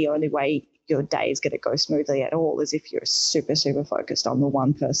 like the only way your day is going to go smoothly at all is if you're super, super focused on the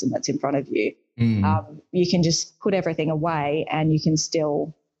one person that's in front of you. You can just put everything away and you can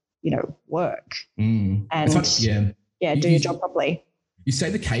still, you know, work and do your job properly. You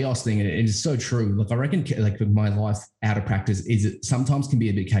say the chaos thing, and it is so true. Like I reckon, like my life out of practice is it sometimes can be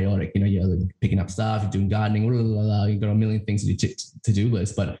a bit chaotic. You know, you're picking up stuff, you're doing gardening, you've got a million things to do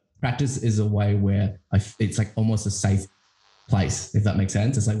list. But practice is a way where it's like almost a safe place, if that makes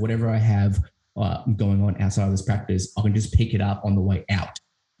sense. It's like whatever I have going on outside of this practice, I can just pick it up on the way out.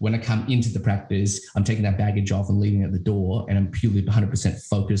 When I come into the practice, I'm taking that baggage off and leaving it at the door, and I'm purely 100%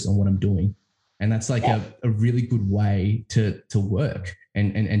 focused on what I'm doing. And that's like a really good way to work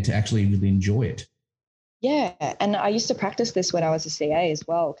and to actually really enjoy it. Yeah. And I used to practice this when I was a CA as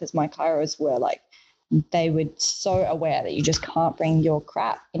well, because my chiros were like they were so aware that you just can't bring your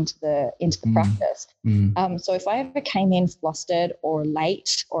crap into the practice. So if I ever came in flustered or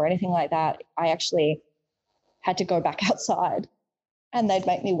late or anything like that, I actually had to go back outside, and they'd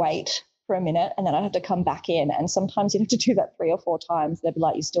make me wait for a minute, and then I'd have to come back in. And sometimes you'd have to do that 3 or 4 times. They'd be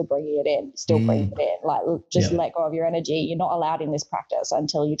like, you're still bringing it in, Like, just let go of your energy. You're not allowed in this practice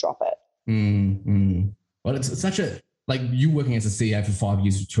until you drop it. Well, it's such a, like, you working as a CA for 5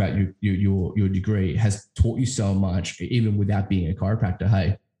 years throughout your degree has taught you so much, even without being a chiropractor.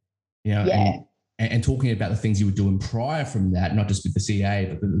 Hey, you know, and talking about the things you were doing prior from that, not just with the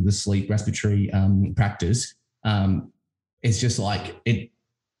CA, but the sleep respiratory practice. It's just like it.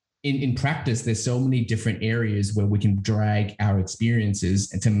 In practice, there's so many different areas where we can drag our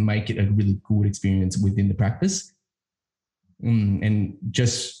experiences and to make it a really good experience within the practice. And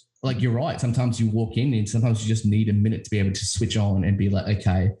just like, you're right, sometimes you walk in and sometimes you just need a minute to be able to switch on and be like,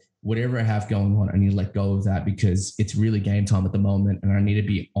 okay, whatever I have going on, I need to let go of that because it's really game time at the moment and I need to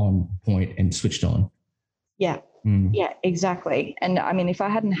be on point and switched on. Yeah. Yeah, exactly. And I mean, if I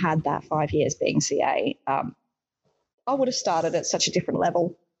hadn't had that 5 years being CA, I would have started at such a different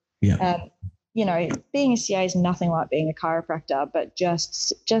level. Yeah. You know, being a CA is nothing like being a chiropractor, but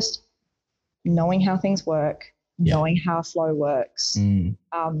just knowing how things work, knowing how flow works,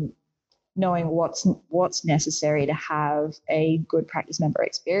 knowing what's necessary to have a good practice member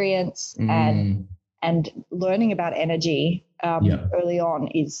experience, and learning about energy early on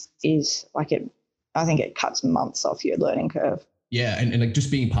is like it. I think it cuts months off your learning curve. Yeah, and like just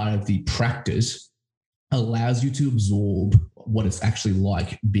being part of the practice allows you to absorb what it's actually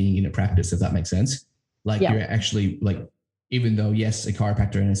like being in a practice, if that makes sense. Like you're actually like, even though, yes, a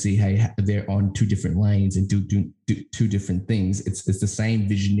chiropractor and a CA, they're on 2 different lanes and do 2 different things. It's the same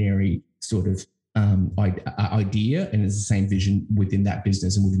visionary sort of idea, and it's the same vision within that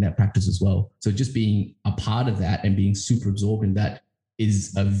business and within that practice as well. So just being a part of that and being super absorbed in that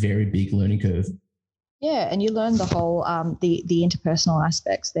is a very big learning curve. Yeah, and you learn the whole the interpersonal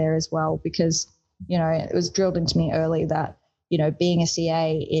aspects there as well, because you know it was drilled into me early that you know being a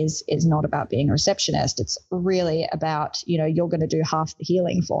CA is not about being a receptionist. It's really about you're going to do half the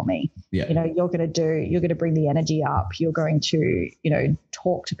healing for me. Yeah. You're going to bring the energy up. You're going to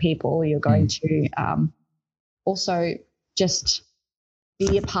talk to people. You're going to also just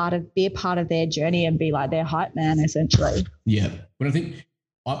be a part of their journey and be like their hype man essentially. Yeah, but I think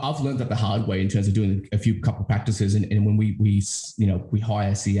I've learned that the hard way in terms of doing a couple practices, and when we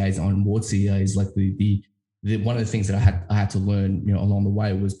hire CAs on board CAs, like the one of the things that I had to learn along the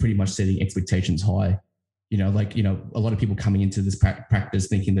way was pretty much setting expectations high. A lot of people coming into this practice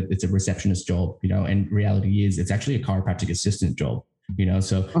thinking that it's a receptionist job, and reality is it's actually a chiropractic assistant job.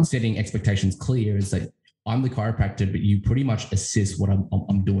 So setting expectations clear is like, I'm the chiropractor, but you pretty much assist what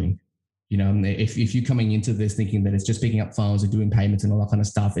I'm doing. If you're coming into this thinking that it's just picking up phones and doing payments and all that kind of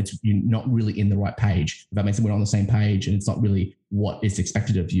stuff, you're not really in the right page. If that makes sense, we're on the same page and it's not really what is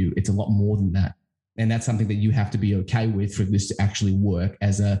expected of you. It's a lot more than that. And that's something that you have to be okay with for this to actually work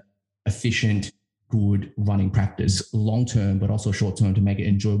as a efficient, good running practice, long-term, but also short-term, to make it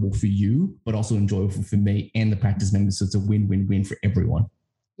enjoyable for you, but also enjoyable for me and the practice members. So it's a win-win-win for everyone.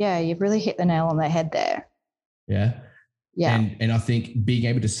 Yeah, you've really hit the nail on the head there. Yeah. Yeah. And I think being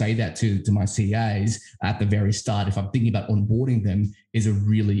able to say that to my CAs at the very start, if I'm thinking about onboarding them, is a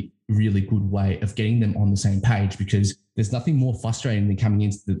really, really good way of getting them on the same page, because there's nothing more frustrating than coming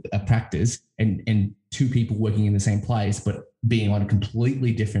into a practice and 2 people working in the same place, but being on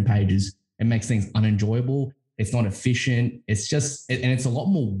completely different pages. It makes things unenjoyable. It's not efficient. It's just, and it's a lot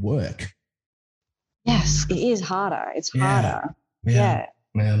more work. Yes, it is harder. It's harder. Yeah.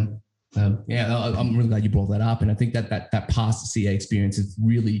 I'm really glad you brought that up. And I think that past CA experience is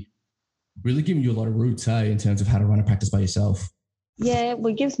really, really giving you a lot of roots, in terms of how to run a practice by yourself. Yeah,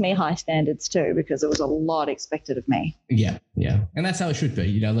 well, it gives me high standards too, because there was a lot expected of me. Yeah. And that's how it should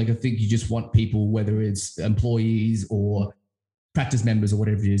be. I think you just want people, whether it's employees or practice members or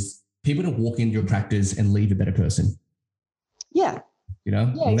whatever it is, people to walk into your practice and leave a better person. Yeah.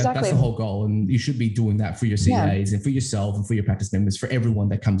 Yeah, exactly. That's the whole goal. And you should be doing that for your CAs and for yourself and for your practice members, for everyone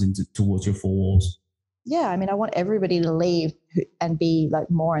that comes towards your 4 walls. Yeah. I mean, I want everybody to leave and be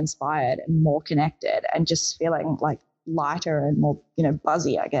like more inspired and more connected and just feeling like lighter and more,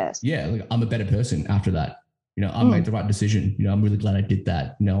 buzzy, I guess. Yeah. Like, I'm a better person after that. I made the right decision. I'm really glad I did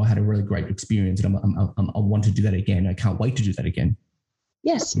that. I had a really great experience and I want to do that again. I can't wait to do that again.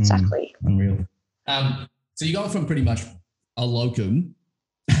 Yes, exactly. Unreal. So you're going from pretty much a locum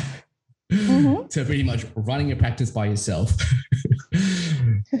to pretty much running a practice by yourself.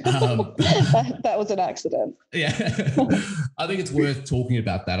 That was an accident. Yeah. I think it's worth talking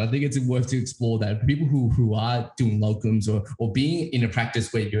about that. I think it's worth to explore that. People who are doing locums or being in a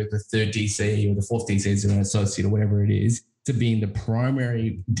practice where you're the third DC or the fourth DC as an associate or whatever it is, to being the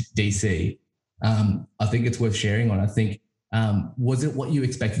primary DC, I think it's worth sharing on. I think, was it what you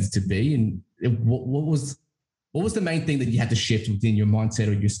expected it to be? And what was the main thing that you had to shift within your mindset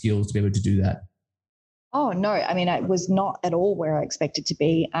or your skills to be able to do that? Oh, no. I mean, I was not at all where I expected to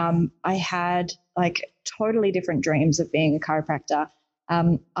be. I had like totally different dreams of being a chiropractor.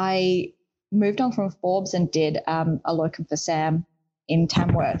 I moved on from Forbes and did a locum for Sam in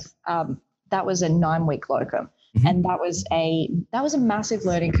Tamworth. That was a 9-week locum. Mm-hmm. And that was a massive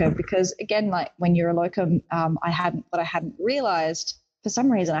learning curve because, again, like when you're a locum, I hadn't realized, for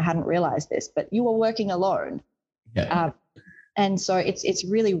some reason, I hadn't realized this, but you were working alone. Yeah. And so it's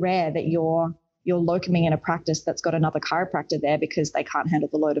really rare that you're locuming in a practice that's got another chiropractor there because they can't handle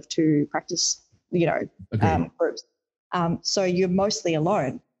the load of 2 practice, groups. So you're mostly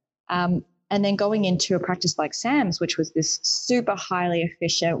alone. And then going into a practice like Sam's, which was this super highly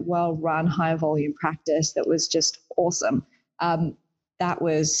efficient, well-run, high-volume practice that was just awesome, that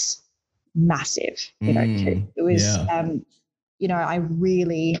was massive. It was,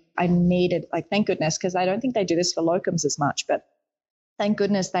 I needed, like, thank goodness, because I don't think they do this for locums as much, but thank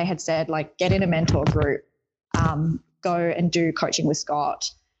goodness they had said, like, get in a mentor group, go and do coaching with Scott,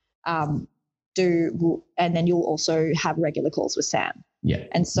 and then you'll also have regular calls with Sam. Yeah.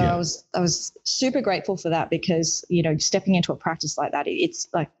 And so I was super grateful for that because, stepping into a practice like that, it's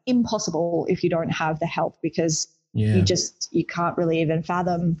like impossible if you don't have the help because you can't really even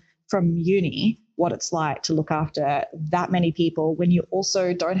fathom from uni what it's like to look after that many people when you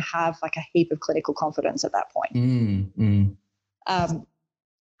also don't have like a heap of clinical confidence at that point.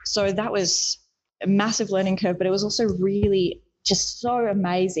 So that was a massive learning curve, but it was also really just so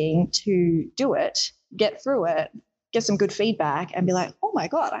amazing to do it, get through it, get some good feedback and be like, oh my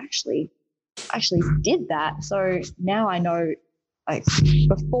God, I actually did that. So now I know, like,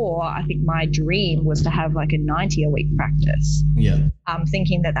 before I think my dream was to have like a 90-a-week practice. Yeah.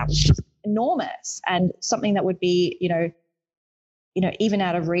 Thinking that was just enormous and something that would be, even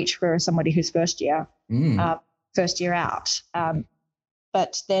out of reach for somebody who's first year out.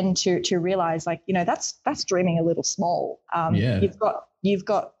 But then to realize, like, that's dreaming a little small. You've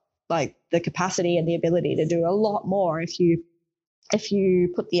got like the capacity and the ability to do a lot more if you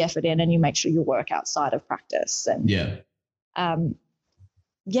put the effort in and you make sure you work outside of practice. And it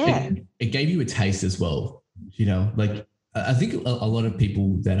gave you a taste as well. Like I think a lot of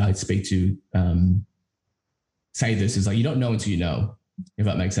people that I speak to say this is like, you don't know until you know, if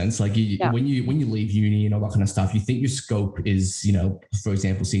that makes sense. Like when you leave uni and all that kind of stuff, you think your scope is, for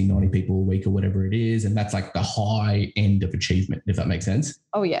example, seeing 90 people a week or whatever it is. And that's like the high end of achievement, if that makes sense.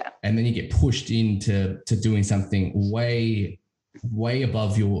 Oh yeah. And then you get pushed into doing something way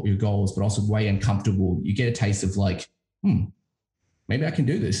above your goals, but also way uncomfortable. You get a taste of like, maybe I can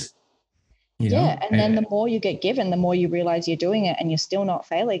do this. And then the more you get given, the more you realize you're doing it and you're still not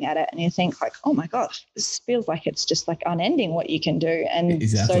failing at it. And you think like, oh my gosh, this feels like it's just like unending what you can do. And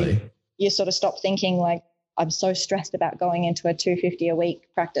exactly. So you sort of stop thinking like, I'm so stressed about going into a 250 a week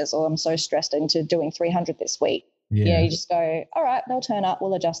practice, or I'm so stressed into doing 300 this week. You just go, all right, they'll turn up,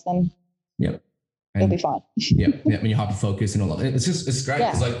 we'll adjust them. Yep. It'll be fine. When you're hyper focused and all that. It's great.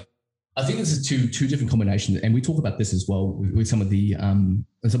 It's like, I think this is two different combinations, and we talk about this as well with some of the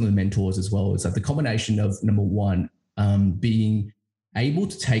mentors as well. It's like the combination of, number one, being able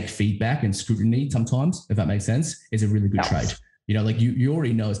to take feedback and scrutiny sometimes, if that makes sense, is a really good trait. Like you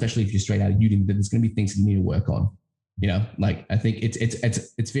already know, especially if you're straight out of uni, that there's going to be things you need to work on. Like I think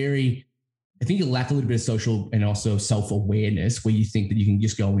it's very. I think you lack a little bit of social and also self-awareness where you think that you can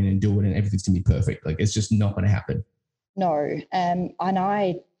just go in and do it and everything's going to be perfect. Like it's just not going to happen. No, and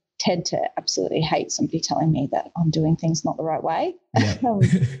I tend to absolutely hate somebody telling me that I'm doing things not the right way. Yeah.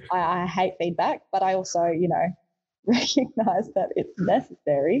 I hate feedback, but I also, recognize that it's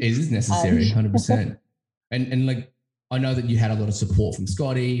necessary. It is necessary, 100%. And like, I know that you had a lot of support from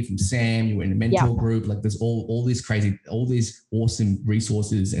Scotty, from Sam, you were in a mentor group. Like there's all these awesome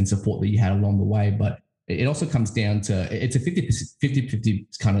resources and support that you had along the way. But it also comes down to, it's a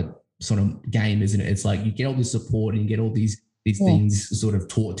 50-50 kind of sort of game, isn't it? It's like you get all this support and you get all these things sort of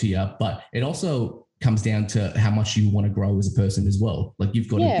taught to you, but it also comes down to how much you want to grow as a person as well. Like you've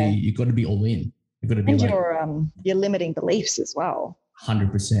got to be all in. You've got to be, and your limiting beliefs as well.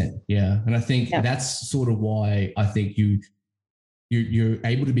 100%. Yeah. And I think that's sort of why I think you're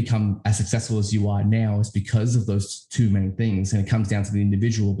able to become as successful as you are now is because of those two main things. And it comes down to the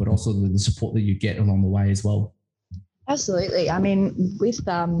individual, but also the support that you get along the way as well. Absolutely. I mean, with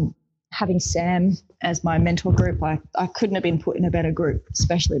having Sam as my mentor group, I couldn't have been put in a better group,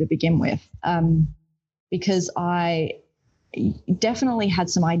 especially to begin with, because I definitely had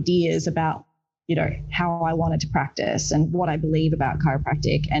some ideas about, how I wanted to practice and what I believe about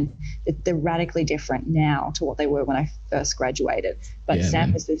chiropractic, and they're radically different now to what they were when I first graduated. But yeah,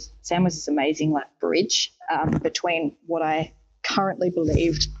 Sam was this amazing bridge between what I currently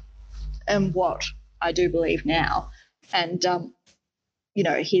believed and what I do believe now. And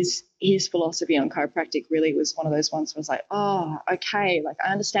his philosophy on chiropractic really was one of those ones where I was like, oh, okay,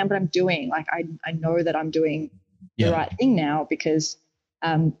 I understand what I'm doing. I know that I'm doing the right thing now, because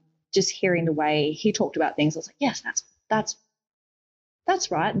just hearing the way he talked about things, I was like, yes, that's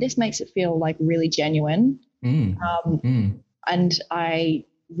right. This makes it feel really genuine. And I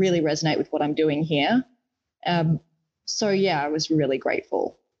really resonate with what I'm doing here. So yeah, I was really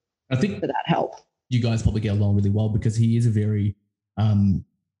grateful for that help. You guys probably get along really well, because he is a very,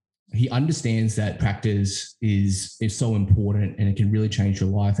 he understands that practice is so important and it can really change your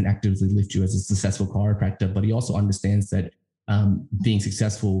life and actively lift you as a successful chiropractor. But he also understands that being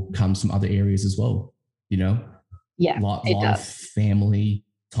successful comes from other areas as well, Yeah, life, family,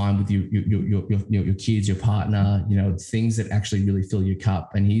 time with your kids, your partner, things that actually really fill your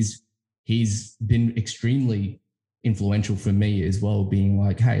cup. And he's been extremely influential for me as well, being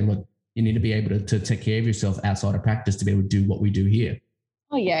like, hey, look, you need to be able to take care of yourself outside of practice to be able to do what we do here.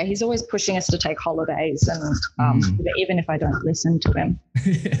 Oh yeah, he's always pushing us to take holidays, and even if I don't listen to him,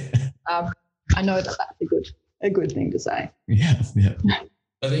 I know that that's a good thing to say. Yeah.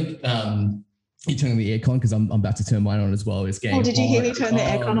 I think you turning the aircon, because I'm about to turn mine on as well. It's getting did you hear me turn the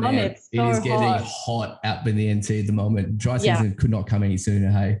aircon on? It's so it is getting hot up in the NT at the moment. Dry season could not come any sooner.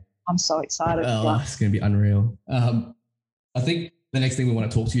 Hey, I'm so excited. It's going to be unreal. I think the next thing we want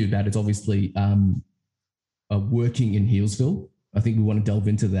to talk to you about is obviously working in Healesville. I think we want to delve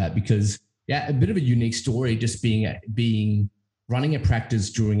into that because, a bit of a unique story, just running a practice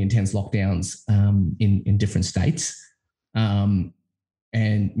during intense lockdowns in different states. And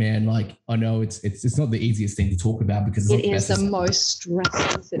man, I know it's not the easiest thing to talk about, because it is the most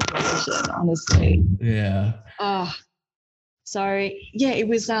stressful situation, honestly. Yeah. So yeah, it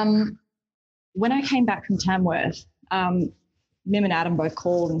was when I came back from Tamworth, Mim and Adam both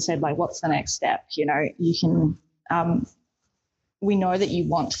called and said, what's the next step? You can, we know that you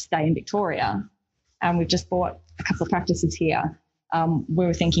want to stay in Victoria, and we've just bought a couple of practices here. We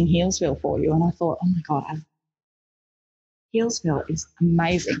were thinking Healesville for you. And I thought, oh my God, Healesville is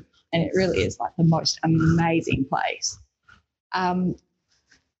amazing. And it really is the most amazing place.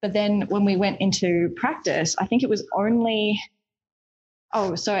 But then when we went into practice, I think it was only,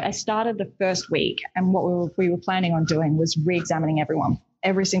 so I started the first week, and what we were planning on doing was re-examining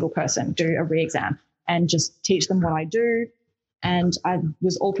every single person, do a re-exam and just teach them what I do. And I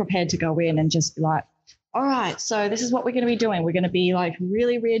was all prepared to go in and just be like, all right, so this is what we're going to be doing. We're going to be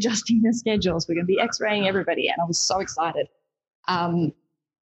really readjusting their schedules. We're going to be x-raying everybody. And I was so excited.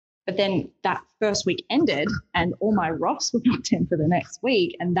 But then that first week ended and all my ROFs were booked in for the next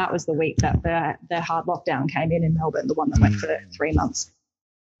week. And that was the week that the hard lockdown came in Melbourne, the one that went for 3 months.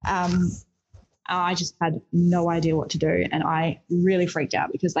 I just had no idea what to do. And I really freaked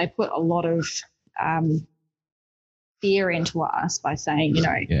out because they put a lot of fear into us by saying,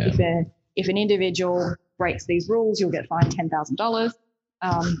 if an individual breaks these rules, you'll get fined $10,000.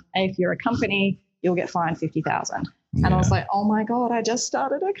 And if you're a company, you'll get fined $50,000. And I was like, oh my God, I just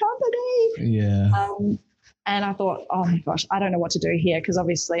started a company. Yeah. And I thought, oh my gosh, I don't know what to do here, because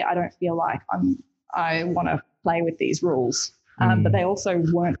obviously I don't feel like I want to play with these rules. But they also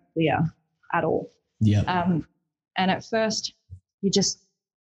weren't clear at all. Yeah. And at first you just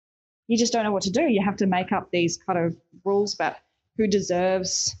don't know what to do. You have to make up these kind of rules about who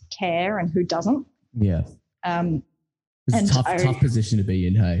deserves care and who doesn't. Yeah. It's a tough position to be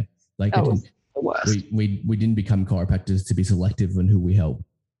in, hey? The worst. We didn't become chiropractors to be selective on who we help.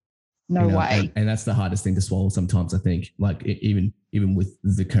 No way. And that's the hardest thing to swallow sometimes, I think. Even with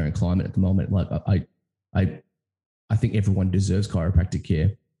the current climate at the moment, I think everyone deserves chiropractic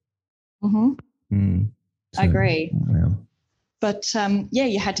care. Mm-hmm. So, I agree. Wow. But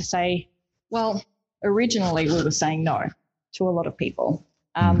you had to say, well, originally we were saying no to a lot of people.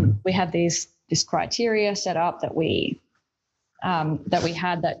 We had this criteria set up that we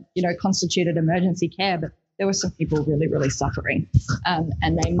had that, constituted emergency care, but there were some people really, really suffering,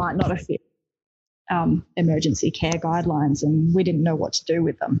 and they might not have fit emergency care guidelines, and we didn't know what to do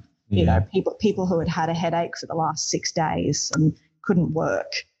with them. Yeah. People who had a headache for the last 6 days and couldn't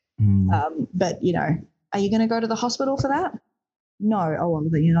work. But, are you going to go to the hospital for that? No. Oh, well,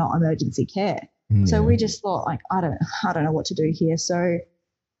 then you're not emergency care. So we just thought, like, I don't know what to do here. So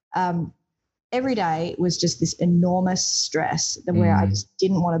every day was just this enormous stress where I just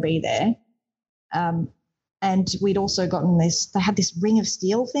didn't want to be there. And we'd also gotten they had this Ring of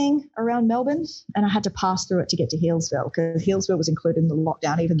Steel thing around Melbourne, and I had to pass through it to get to Healesville, because Healesville was included in the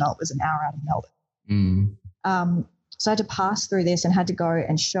lockdown, even though it was an hour out of Melbourne. So I had to pass through this and had to go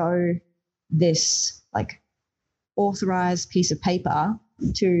and show this like authorized piece of paper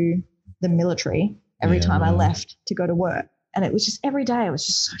to the military every time I left to go to work. And it was just every day I was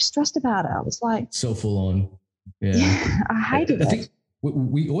just so stressed about it. I was like, so full on. I hated it. I think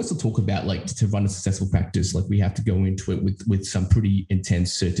we also talk about, like, to run a successful practice, like we have to go into it with some pretty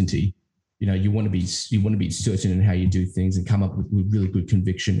intense certainty. You know, you want to be certain in how you do things and come up with really good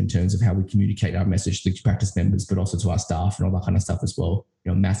conviction in terms of how we communicate our message to practice members, but also to our staff and all that kind of stuff as well.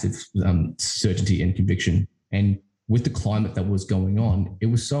 You know, massive certainty and conviction. And with the climate that was going on, it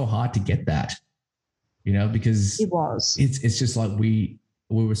was so hard to get that, you know, because it's just like we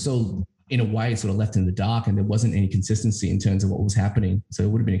were so, in a way, sort of left in the dark, and there wasn't any consistency in terms of what was happening. So it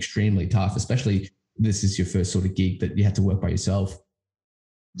would have been extremely tough, especially this is your first sort of gig that you had to work by yourself.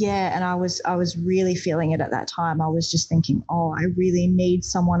 Yeah, and I was really feeling it at that time. I was just thinking, oh, I really need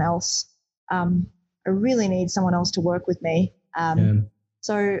someone else. I really need someone else to work with me.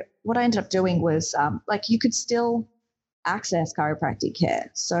 So what I ended up doing was, like, you could still access chiropractic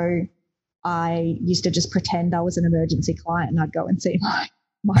care. So I used to just pretend I was an emergency client, and I'd go and see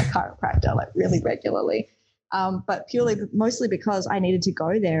my chiropractor like really regularly. But mostly because I needed to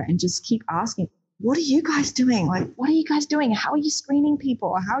go there and just keep asking, what are you guys doing? Like, what are you guys doing? How are you screening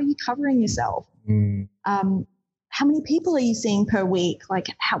people? How are you covering yourself? How many people are you seeing per week? Like,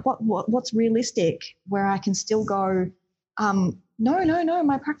 what's realistic where I can still go, no,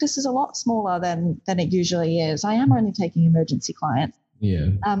 my practice is a lot smaller than it usually is. I am only taking emergency clients. Yeah.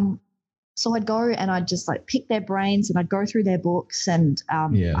 So I'd go and I'd just like pick their brains, and I'd go through their books, and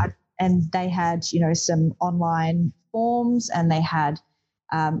and they had, you know, some online forms, and they had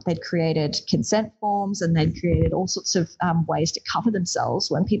they'd created consent forms, and they'd created all sorts of ways to cover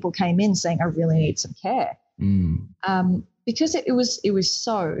themselves when people came in saying, I really need some care. Because it was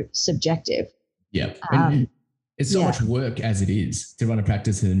so subjective. Yeah. It's so much work as it is to run a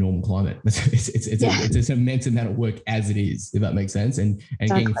practice in a normal climate. It's an immense amount of work as it is, if that makes sense. And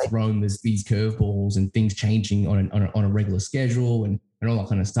exactly. Getting thrown these curveballs and things changing on a regular schedule and all that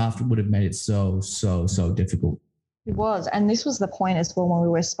kind of stuff, it would have made it so difficult. It was. And this was the point as well when we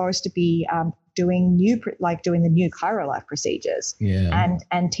were supposed to be doing the new ChiroLife procedures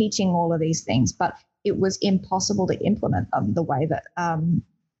and teaching all of these things. But it was impossible to implement them the way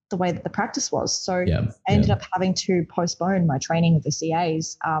that the practice was. So I ended up having to postpone my training with the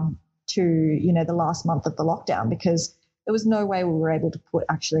CAs to, you know, the last month of the lockdown, because there was no way we were able to put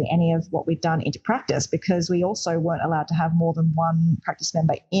actually any of what we'd done into practice, because we also weren't allowed to have more than one practice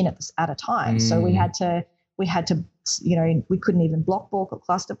member in at a time. So we had to, you know, we couldn't even block book or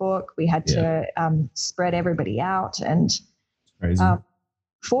cluster book. We had to spread everybody out. And crazy.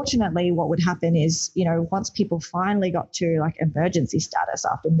 Fortunately, what would happen is, you know, once people finally got to like emergency status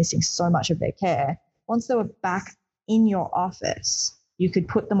after missing so much of their care, once they were back in your office, you could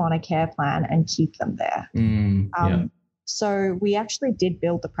put them on a care plan and keep them there. So we actually did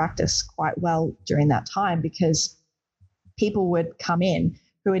build the practice quite well during that time, because people would come in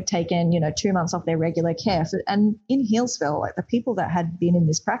who had taken, you know, 2 months off their regular care. And in Healesville, like the people that had been in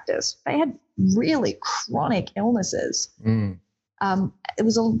this practice, they had really chronic illnesses. It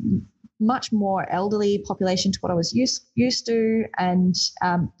was a much more elderly population to what I was used to, and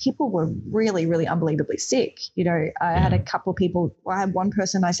people were really, really unbelievably sick. You know, I had a couple of people. I had one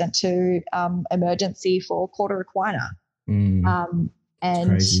person I sent to emergency for quarter equina,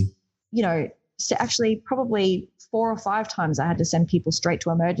 and you know, so actually probably 4 or 5 times I had to send people straight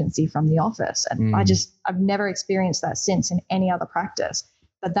to emergency from the office, and I've never experienced that since in any other practice.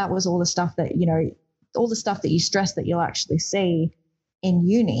 But that was all the stuff that, you know, all the stuff that you stress that you'll actually see in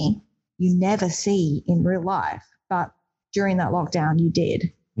uni, you never see in real life. But during that lockdown, you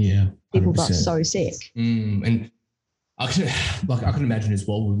did. Yeah. 100%. People got so sick. And I can imagine as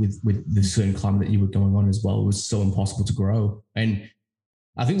well with the certain climate that you were going on as well, it was so impossible to grow. And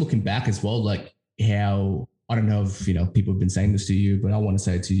I think looking back as well, like how, I don't know if, you know, people have been saying this to you, but I want to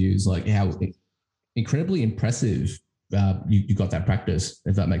say it to you is like how incredibly impressive you got that practice,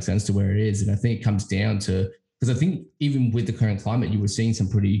 if that makes sense, to where it is. And I think it comes down to, because I think even with the current climate, you were seeing some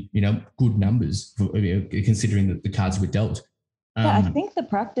pretty, you know, good numbers for, you know, considering the cards were dealt. I think the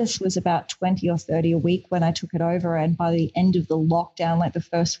practice was about 20 or 30 a week when I took it over. And by the end of the lockdown, like the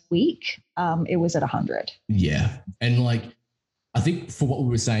first week, it was at 100. Yeah. And like, I think for what we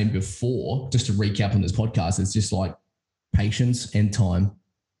were saying before, just to recap on this podcast, it's just like patience and time.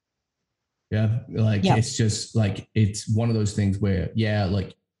 Yeah. Like, it's just like, it's one of those things where,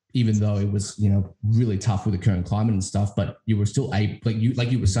 like, even though it was, really tough with the current climate and stuff, but you were still able,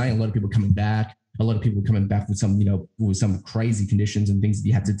 like you were saying, a lot of people coming back, with some, with some crazy conditions and things that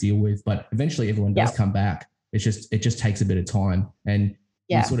you had to deal with, but eventually everyone does come back. It just takes a bit of time. And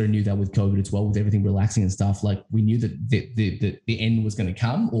we sort of knew that with COVID as well, with everything relaxing and stuff, like we knew that the end was going to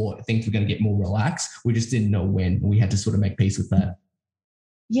come, or things were going to get more relaxed. We just didn't know when, and we had to sort of make peace with that.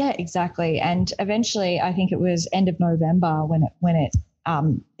 Yeah, exactly. And eventually I think it was end of November when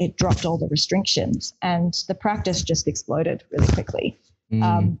it dropped all the restrictions, and the practice just exploded really quickly.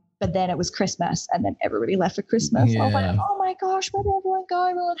 But then it was Christmas, and then everybody left for Christmas. I was like, oh my gosh, where did everyone go?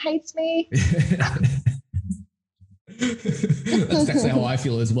 Everyone hates me. That's actually how I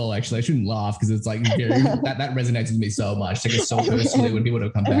feel as well. Actually, I shouldn't laugh because it's like that resonates with me so much. Like, it's so personally when people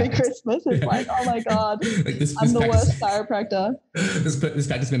don't come every back. Christmas, it's like, oh my god, I'm the worst chiropractor. This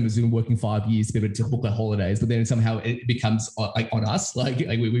practice member's been working 5 years to be able to book their holidays, but then somehow it becomes like on us. Like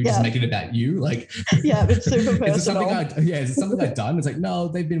we just make it about you. Like, it's super personal. Is it something I've done? It's like, no,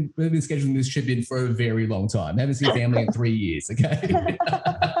 they've been scheduling this trip in for a very long time. They haven't seen family in 3 years. Okay.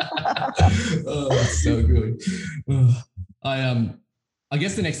 Oh, that's so good. I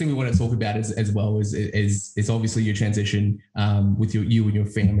guess the next thing we want to talk about is obviously your transition with you and your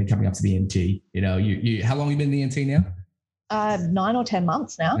family coming up to the NT. You how long have you been in the NT now? 9 or 10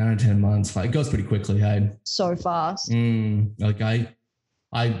 months now. 9 or 10 months. It goes pretty quickly, hey? So fast. Like I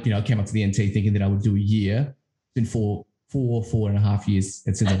came up to the NT thinking that I would do a year. It's been 4.5 years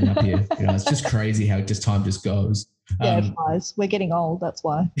since I've been up here. It's just crazy how time just goes. Yeah, it flies. We're getting old, that's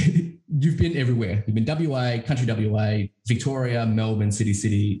why. You've been everywhere. You've been WA, country WA, Victoria, Melbourne,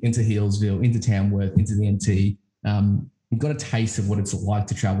 City, into Healesville, into Tamworth, into the NT. You've got a taste of what it's like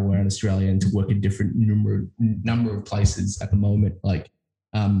to travel around Australia and to work in different number of places at the moment. Like,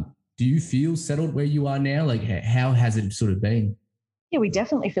 do you feel settled where you are now? Like, how has it sort of been? Yeah, we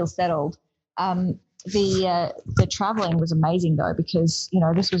definitely feel settled. The traveling was amazing though, because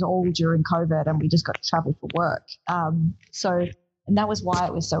this was all during COVID and we just got to travel for work. And that was why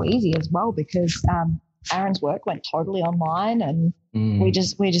it was so easy as well, because Aaron's work went totally online, and we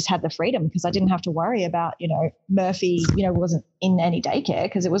just had the freedom, because I didn't have to worry about Murphy wasn't in any daycare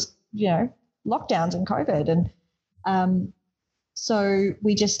because it was lockdowns and COVID, and so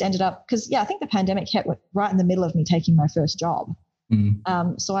we just ended up, because I think the pandemic hit right in the middle of me taking my first job.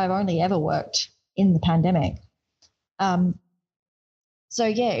 So I've only ever worked in the pandemic.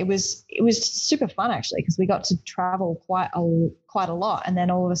 It was super fun actually, because we got to travel quite a lot, and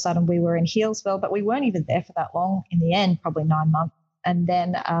then all of a sudden we were in Healesville, but we weren't even there for that long in the end, probably 9 months. And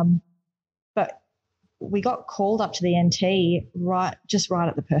then but we got called up to the NT right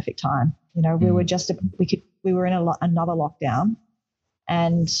at the perfect time. We were in another lockdown,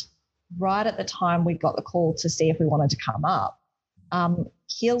 and right at the time we got the call to see if we wanted to come up.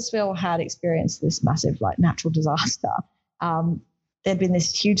 Healesville had experienced this massive natural disaster. There'd been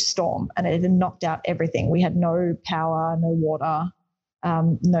this huge storm, and it had knocked out everything. We had no power, no water,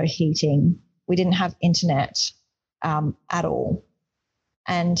 no heating. We didn't have internet at all.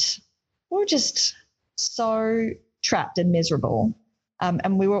 And we were just so trapped and miserable.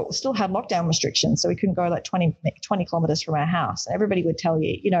 And we still had lockdown restrictions, so we couldn't go 20 kilometres from our house. And everybody would tell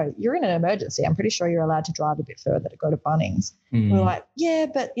you, you're in an emergency. I'm pretty sure you're allowed to drive a bit further to go to Bunnings. We were like, yeah,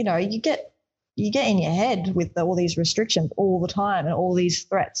 but you get in your head with all these restrictions all the time and all these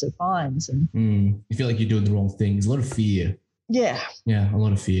threats of fines. And you feel like you're doing the wrong thing. There's a lot of fear. Yeah, a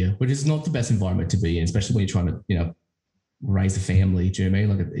lot of fear, which is not the best environment to be in, especially when you're trying to raise a family. Do you know what I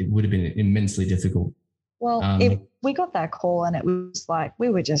mean? Like, it would have been immensely difficult. Well, we got that call, and it was like we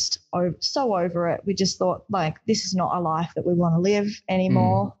were just so over it. We just thought, this is not a life that we want to live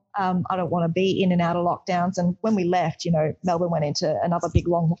anymore. I don't want to be in and out of lockdowns. And when we left, Melbourne went into another big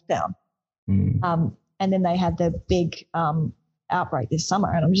long lockdown. And then they had the big outbreak this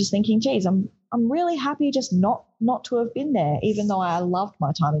summer. And I'm just thinking, geez, I'm really happy just not to have been there, even though I loved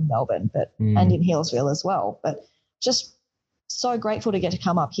my time in Melbourne, and in Healesville as well. But just so grateful to get to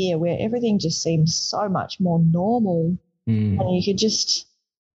come up here, where everything just seems so much more normal, and you could just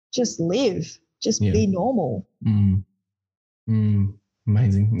live, be normal.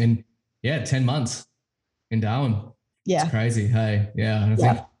 Amazing. And 10 months in Darwin. Yeah, it's crazy. Hey, and I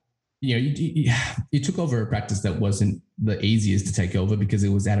think you took over a practice that wasn't the easiest to take over, because it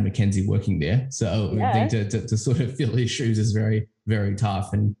was Adam McKenzie working there. So I think to sort of fill his shoes is very, very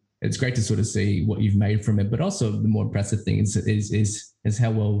tough. And it's great to sort of see what you've made from it. But also the more impressive thing is how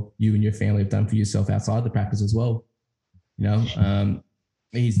well you and your family have done for yourself outside the practice as well. You know,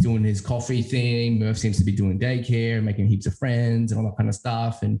 he's doing his coffee thing. Murph seems to be doing daycare, making heaps of friends and all that kind of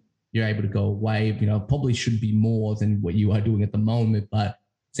stuff. And you're able to go away. You know, probably should be more than what you are doing at the moment, but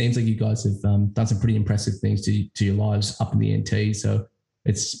seems like you guys have done some pretty impressive things to your lives up in the NT. So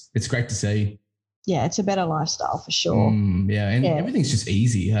it's great to see. Yeah, it's a better lifestyle for sure. Yeah, and everything's just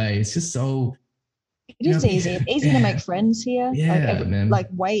easy. Hey, it's just so. It is easy. It's easy to make friends here. Yeah, man. Like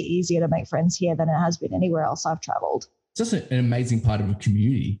way easier to make friends here than it has been anywhere else I've traveled. It's just an amazing part of a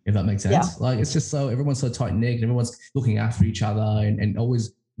community, if that makes sense. Yeah. Like it's just so everyone's so tight knit and everyone's looking after each other and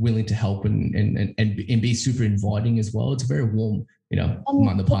always willing to help and be super inviting as well. It's a very warm, you know,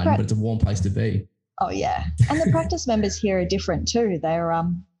 mind the pun, but it's a warm place to be. Oh yeah, and the practice members here are different too.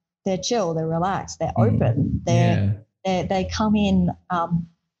 They're chill, they're relaxed, they're open. They come in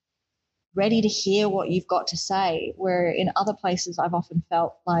ready to hear what you've got to say. Where in other places, I've often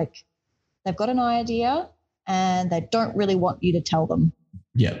felt like they've got an idea and they don't really want you to tell them.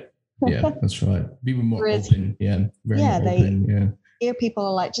 Yeah, that's right. Be more open. Yeah, very open. Here people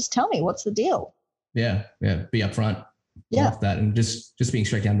are like, just tell me, what's the deal? Yeah. Be upfront. Yeah, like that, and just being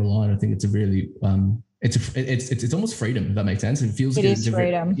straight down the line. I think it's a really it's almost freedom, if that makes sense. It feels it good. Is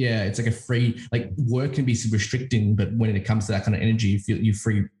freedom. It's like a free, like work can be restricting, but when it comes to that kind of energy, you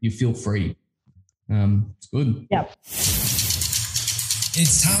feel free. It's good. Yep.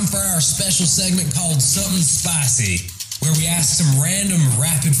 It's time for our special segment called Something Spicy, where we ask some random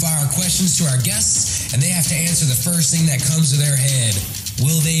rapid fire questions to our guests, and they have to answer the first thing that comes to their head.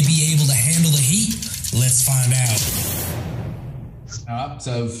 Will they be able to handle the heat? Let's find out. All right.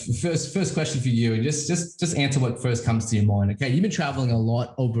 So first question for you, and just answer what first comes to your mind. Okay, you've been traveling a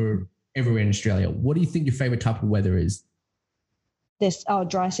lot everywhere in Australia. What do you think your favorite type of weather is?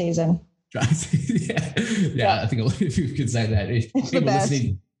 Dry season. Dry season. Yeah. I think a lot of people could say that.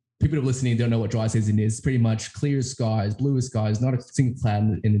 People are listening don't know what dry season is. Pretty much clear skies, bluer skies, not a single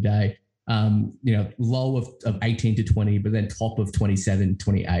cloud in the day. Low of 18 to 20, but then top of 27,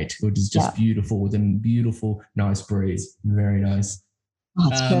 28, which is just beautiful with a beautiful, nice breeze. Very nice. Oh,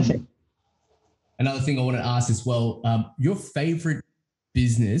 it's perfect. Another thing I want to ask as well, your favorite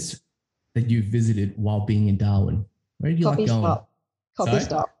business that you visited while being in Darwin? Where did you like going?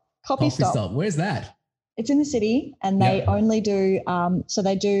 Coffee Stop. Where's that? It's in the city, and they only do,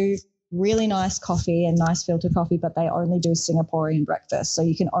 they do really nice coffee and nice filter coffee, but they only do Singaporean breakfast. So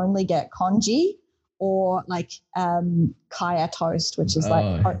you can only get congee or like kaya toast, which is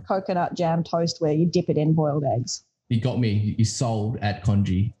like coconut jam toast where you dip it in boiled eggs. You got me. You sold at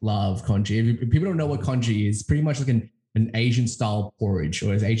congee. Love congee. If people don't know what congee is, pretty much like an Asian style porridge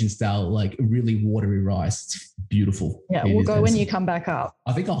or an Asian style, like really watery rice. It's beautiful. Yeah, we'll go when you come back up.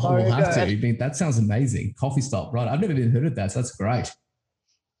 I think we'll have to. I mean, that sounds amazing. Coffee Stop, right? I've never even heard of that, so that's great.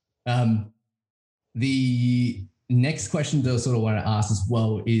 The next question that I sort of want to ask as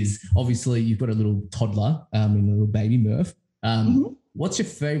well is, obviously you've got a little toddler, and a little baby Murph. What's your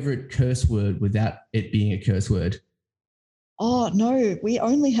favorite curse word without it being a curse word? Oh no, we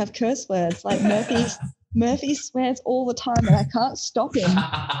only have curse words. Like Murphy swears all the time, and I can't stop him.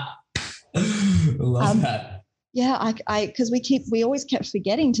 I love that. Yeah, because we always kept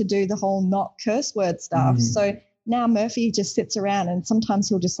forgetting to do the whole not curse word stuff. So now Murphy just sits around, and sometimes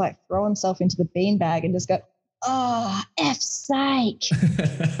he'll just like throw himself into the beanbag and just go, "Oh, F's sake."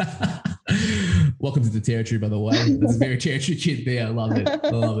 Welcome to the territory, by the way. That's a very territory kid there. I love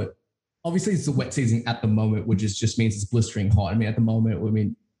it. Obviously, it's the wet season at the moment, which just means it's blistering hot. I mean, at the moment,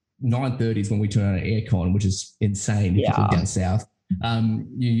 9:30 is when we turn on an aircon, which is insane if you live down south.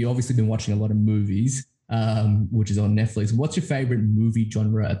 You obviously been watching a lot of movies, which is on Netflix. What's your favorite movie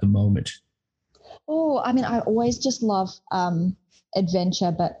genre at the moment? Oh, I mean, I always just love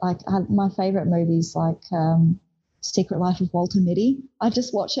adventure, but my favorite movies like Secret Life of Walter Mitty. I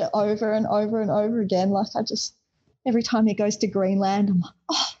just watch it over and over and over again. Like every time he goes to Greenland, I'm like,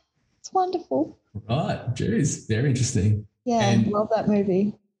 oh, it's wonderful. Right, jeez, very interesting. Yeah, I love that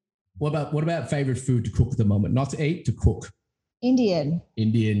movie. What about favorite food to cook at the moment? Not to eat, to cook. Indian,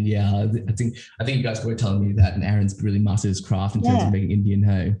 yeah. I think you guys were telling me that, and Aaron's really mastered his craft in terms of making Indian.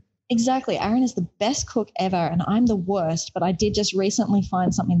 Hey, exactly. Aaron is the best cook ever, and I'm the worst. But I did just recently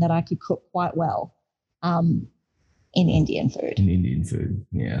find something that I could cook quite well, in Indian food.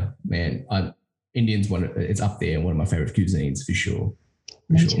 Yeah, man. Indian's it's up there, one of my favorite cuisines for sure.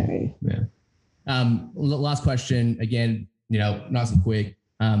 Me too. Yeah. Last question again. Nice and quick.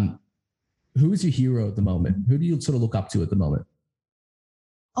 Who is your hero at the moment? Who do you sort of look up to at the moment?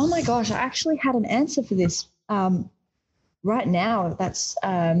 Oh my gosh, I actually had an answer for this right now. That's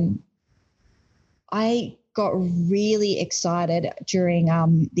I got really excited during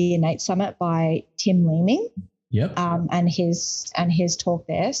the Innate Summit by Tim Leeming. Yep. And his talk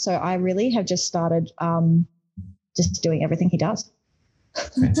there. So I really have just started just doing everything he does.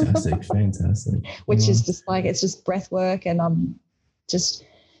 Fantastic. Which is just like, it's just breath work and just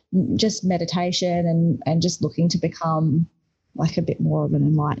meditation and just looking to become like a bit more of an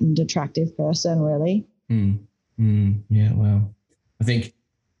enlightened, attractive person, really. Yeah, wow. I think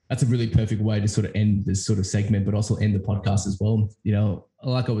that's a really perfect way to sort of end this sort of segment, but also end the podcast as well. You know,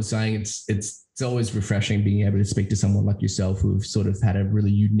 like I was saying, it's always refreshing being able to speak to someone like yourself who've sort of had a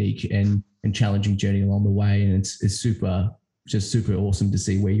really unique and challenging journey along the way. And it's super awesome to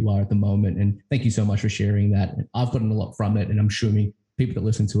see where you are at the moment. And thank you so much for sharing that. I've gotten a lot from it, and I'm sure people that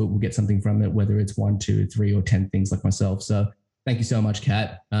listen to it will get something from it, whether it's 1, 2, 3, or 10 things like myself. So thank you so much,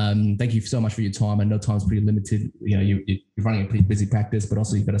 Kat. Thank you so much for your time. I know time's pretty limited. You know, you're running a pretty busy practice, but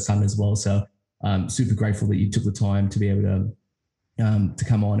also you've got a son as well. So I'm super grateful that you took the time to be able to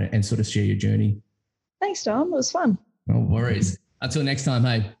come on and sort of share your journey. Thanks, Dom. It was fun. No worries. Until next time,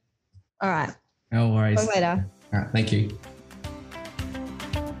 hey. All right. No worries. Talk later. All right. Thank you.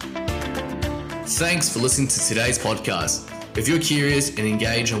 Thanks for listening to today's podcast. If you're curious and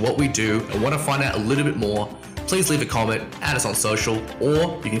engaged in what we do and want to find out a little bit more, please leave a comment, add us on social,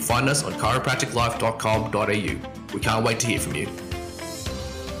 or you can find us on chiropracticlife.com.au. We can't wait to hear from you.